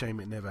great shame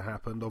it never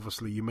happened.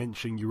 Obviously, you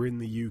mentioned you're in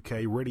the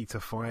UK, ready to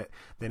fight,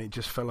 then it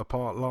just fell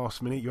apart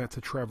last minute. You had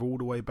to travel all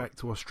the way back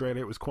to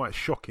Australia. It was quite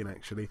shocking,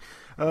 actually.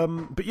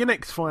 But your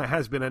next fight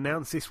has been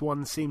announced. This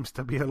one seems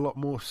to be a lot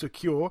more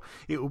secure.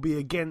 It will be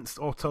against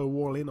Otto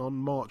Wallin on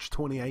March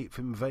 28th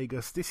in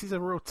Vegas. This is a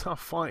real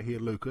tough fight here,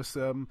 Lucas.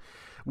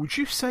 Would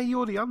you say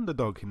you're the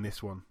underdog in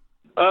this one?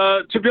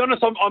 To be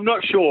honest, I'm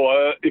not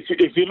sure.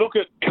 If you look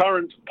at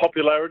current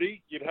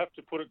popularity, you'd have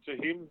to put it to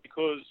him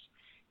because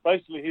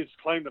basically his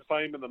claim to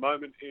fame at the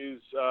moment is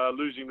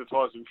losing to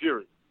Tyson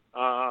Fury.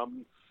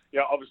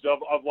 Obviously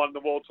I've won the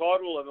world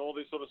title and all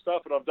this sort of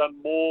stuff, and I've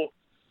done more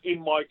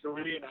in my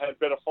career and had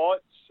better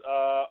fights.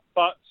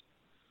 But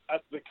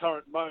at the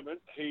current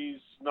moment, he's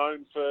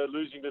known for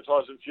losing to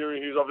Tyson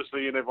Fury, who's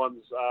obviously in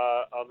everyone's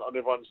on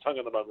everyone's tongue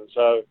at the moment.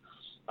 So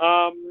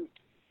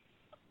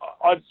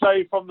I'd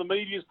say from the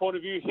media's point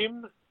of view,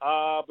 him.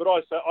 But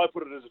I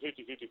put it as a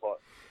 50-50 fight.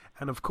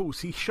 And of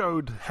course, he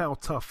showed how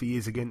tough he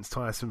is against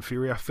Tyson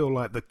Fury. I feel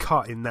like the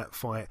cut in that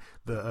fight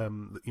that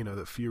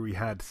that Fury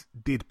had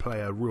did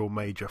play a real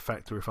major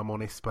factor. If I'm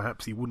honest,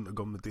 perhaps he wouldn't have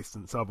gone the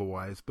distance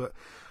otherwise. But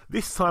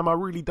this time, I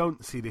really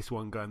don't see this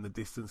one going the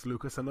distance,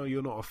 Lucas. I know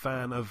you're not a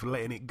fan of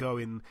letting it go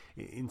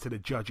into the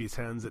judges'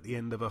 hands at the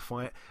end of a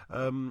fight.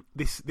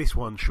 This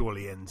one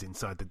surely ends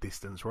inside the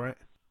distance, right?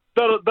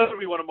 That'll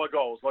be one of my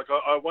goals. Like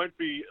I won't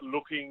be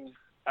looking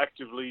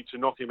actively to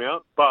knock him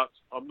out, but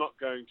I'm not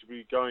going to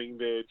be going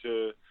there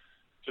to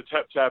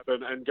tap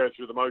and go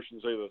through the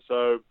motions either.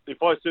 So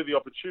if I see the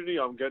opportunity,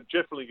 I'm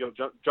definitely going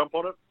to jump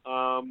on it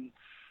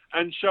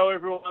and show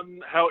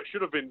everyone how it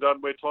should have been done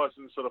where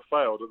Tyson sort of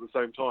failed at the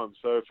same time.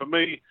 So for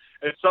me,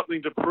 it's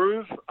something to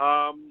prove.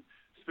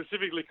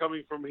 Specifically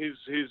coming from his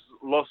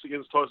loss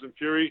against Tyson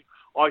Fury,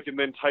 I can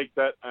then take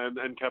that and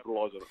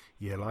capitalise on it.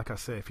 Yeah, like I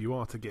say, if you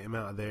are to get him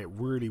out of there, it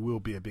really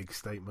will be a big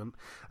statement.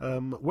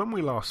 When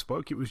we last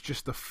spoke, it was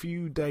just a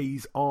few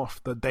days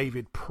after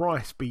David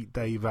Price beat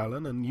Dave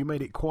Allen, and you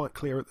made it quite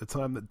clear at the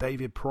time that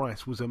David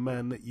Price was a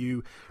man that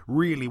you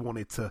really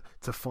wanted to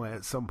fight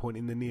at some point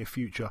in the near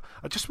future.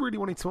 I just really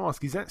wanted to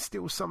ask, is that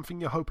still something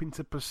you're hoping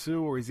to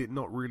pursue, or is it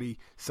not really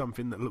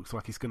something that looks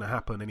like it's going to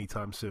happen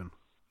anytime soon?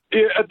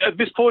 Yeah, at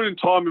this point in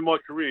time in my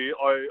career,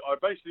 I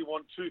basically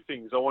want two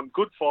things. I want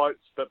good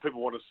fights that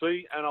people want to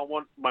see, and I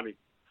want money.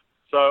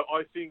 So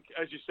I think,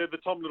 as you said, the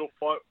Tom Little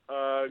fight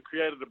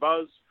created a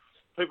buzz.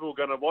 People were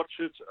going to watch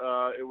it.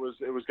 It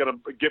was going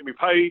to get me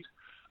paid.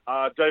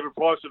 David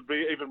Price would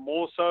be even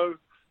more so.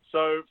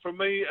 So for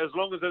me, as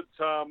long as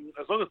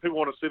people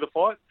want to see the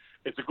fight,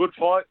 it's a good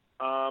fight,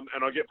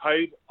 and I get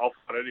paid, I'll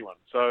fight anyone.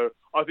 So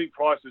I think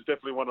Price is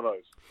definitely one of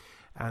those.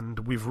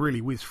 And we've really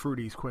whizzed through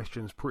these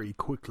questions pretty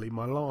quickly.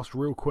 My last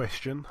real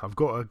question, I've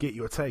got to get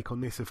your take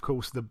on this, of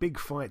course. The big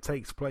fight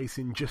takes place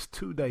in just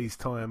 2 days'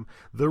 time.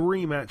 The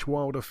rematch,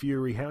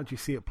 Wilder-Fury. How do you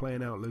see it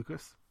playing out,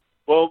 Lucas?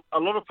 Well, a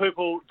lot of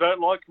people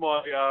don't like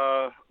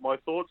my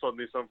thoughts on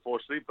this,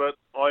 unfortunately, but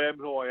I am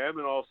who I am,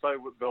 and I'll say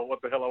what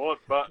the hell I want.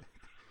 But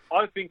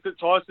I think that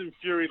Tyson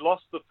Fury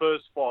lost the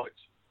first fight.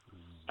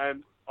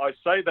 And I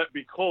say that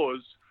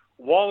because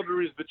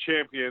Wilder is the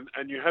champion,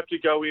 and you have to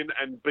go in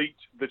and beat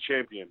the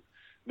champion.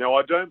 Now,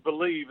 I don't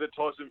believe that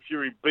Tyson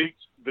Fury beat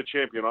the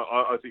champion.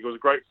 I think it was a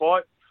great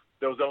fight.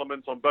 There was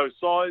elements on both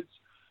sides.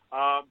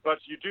 But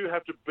you do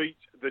have to beat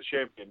the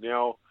champion.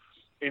 Now,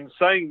 in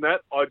saying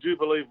that, I do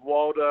believe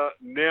Wilder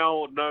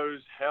now knows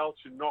how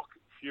to knock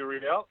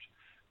Fury out,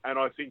 and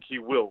I think he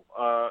will.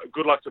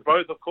 Good luck to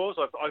both, of course.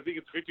 I think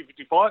it's a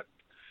 50-50 fight.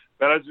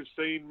 But as we've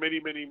seen many,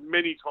 many,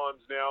 many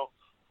times now,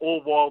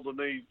 all Wilder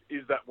needs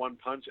is that one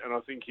punch, and I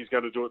think he's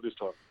going to do it this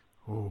time.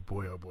 Oh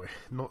boy.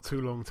 Not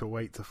too long to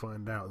wait to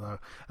find out, though.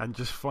 And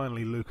just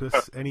finally,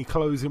 Lucas, any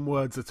closing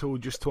words at all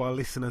just to our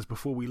listeners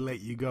before we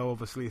let you go?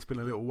 Obviously, it's been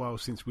a little while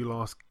since we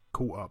last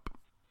caught up.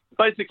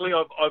 Basically,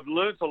 I've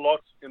learned a lot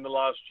in the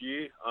last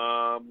year.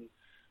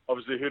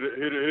 Obviously, who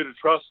to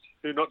trust,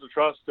 who not to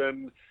trust,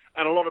 and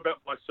a lot about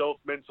myself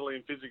mentally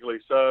and physically.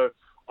 So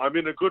I'm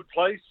in a good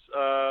place,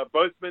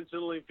 both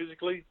mentally and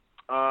physically.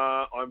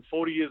 I'm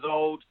 40 years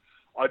old.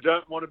 I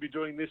don't want to be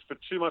doing this for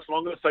too much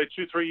longer, say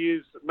 2-3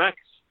 years max.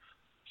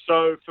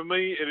 So for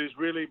me, it is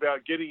really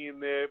about getting in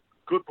there,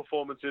 good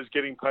performances,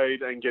 getting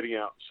paid, and getting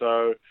out.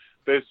 So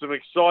there's some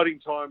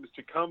exciting times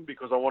to come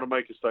because I want to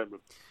make a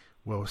statement.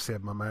 Well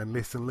said, my man.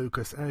 Listen,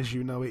 Lucas, as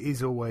you know, it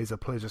is always a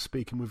pleasure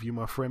speaking with you,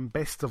 my friend.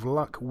 Best of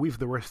luck with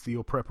the rest of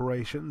your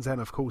preparations and,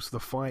 of course,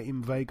 the fight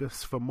in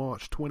Vegas for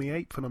March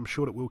 28th, and I'm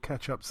sure that we'll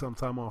catch up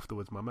sometime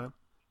afterwards, my man.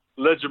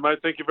 Legend, mate.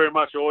 Thank you very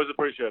much. I always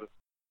appreciate it.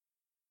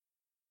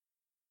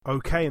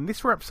 Okay, and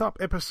this wraps up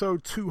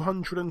episode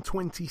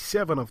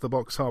 227 of the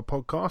Box Hard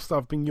Podcast.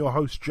 I've been your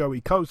host, Joey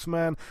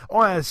Coastman.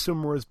 Ayaz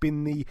Sumra has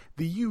been the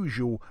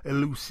usual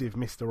elusive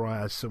Mr.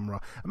 Ayaz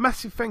Sumra. A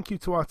massive thank you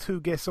to our two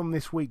guests on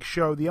this week's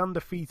show, the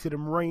undefeated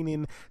and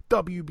reigning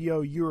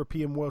WBO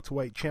European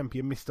welterweight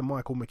champion, Mr.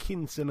 Michael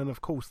McKinson, and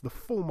of course the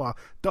former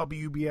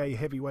WBA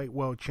heavyweight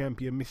world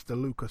champion, Mr.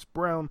 Lucas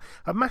Browne.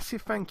 A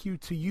massive thank you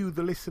to you,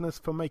 the listeners,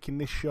 for making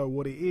this show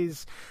what it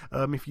is.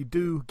 If you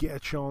do get a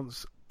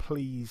chance,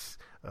 please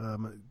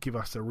give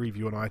us a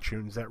review on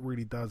iTunes. That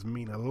really does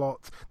mean a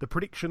lot. The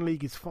Prediction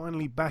League is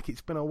finally back.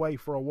 It's been away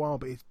for a while,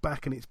 but it's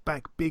back, and it's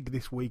back big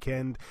this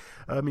weekend.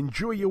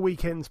 Enjoy your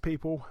weekends,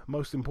 people.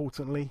 Most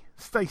importantly,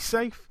 stay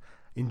safe,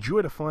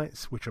 enjoy the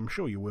fights, which I'm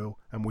sure you will,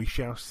 and we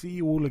shall see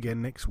you all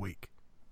again next week.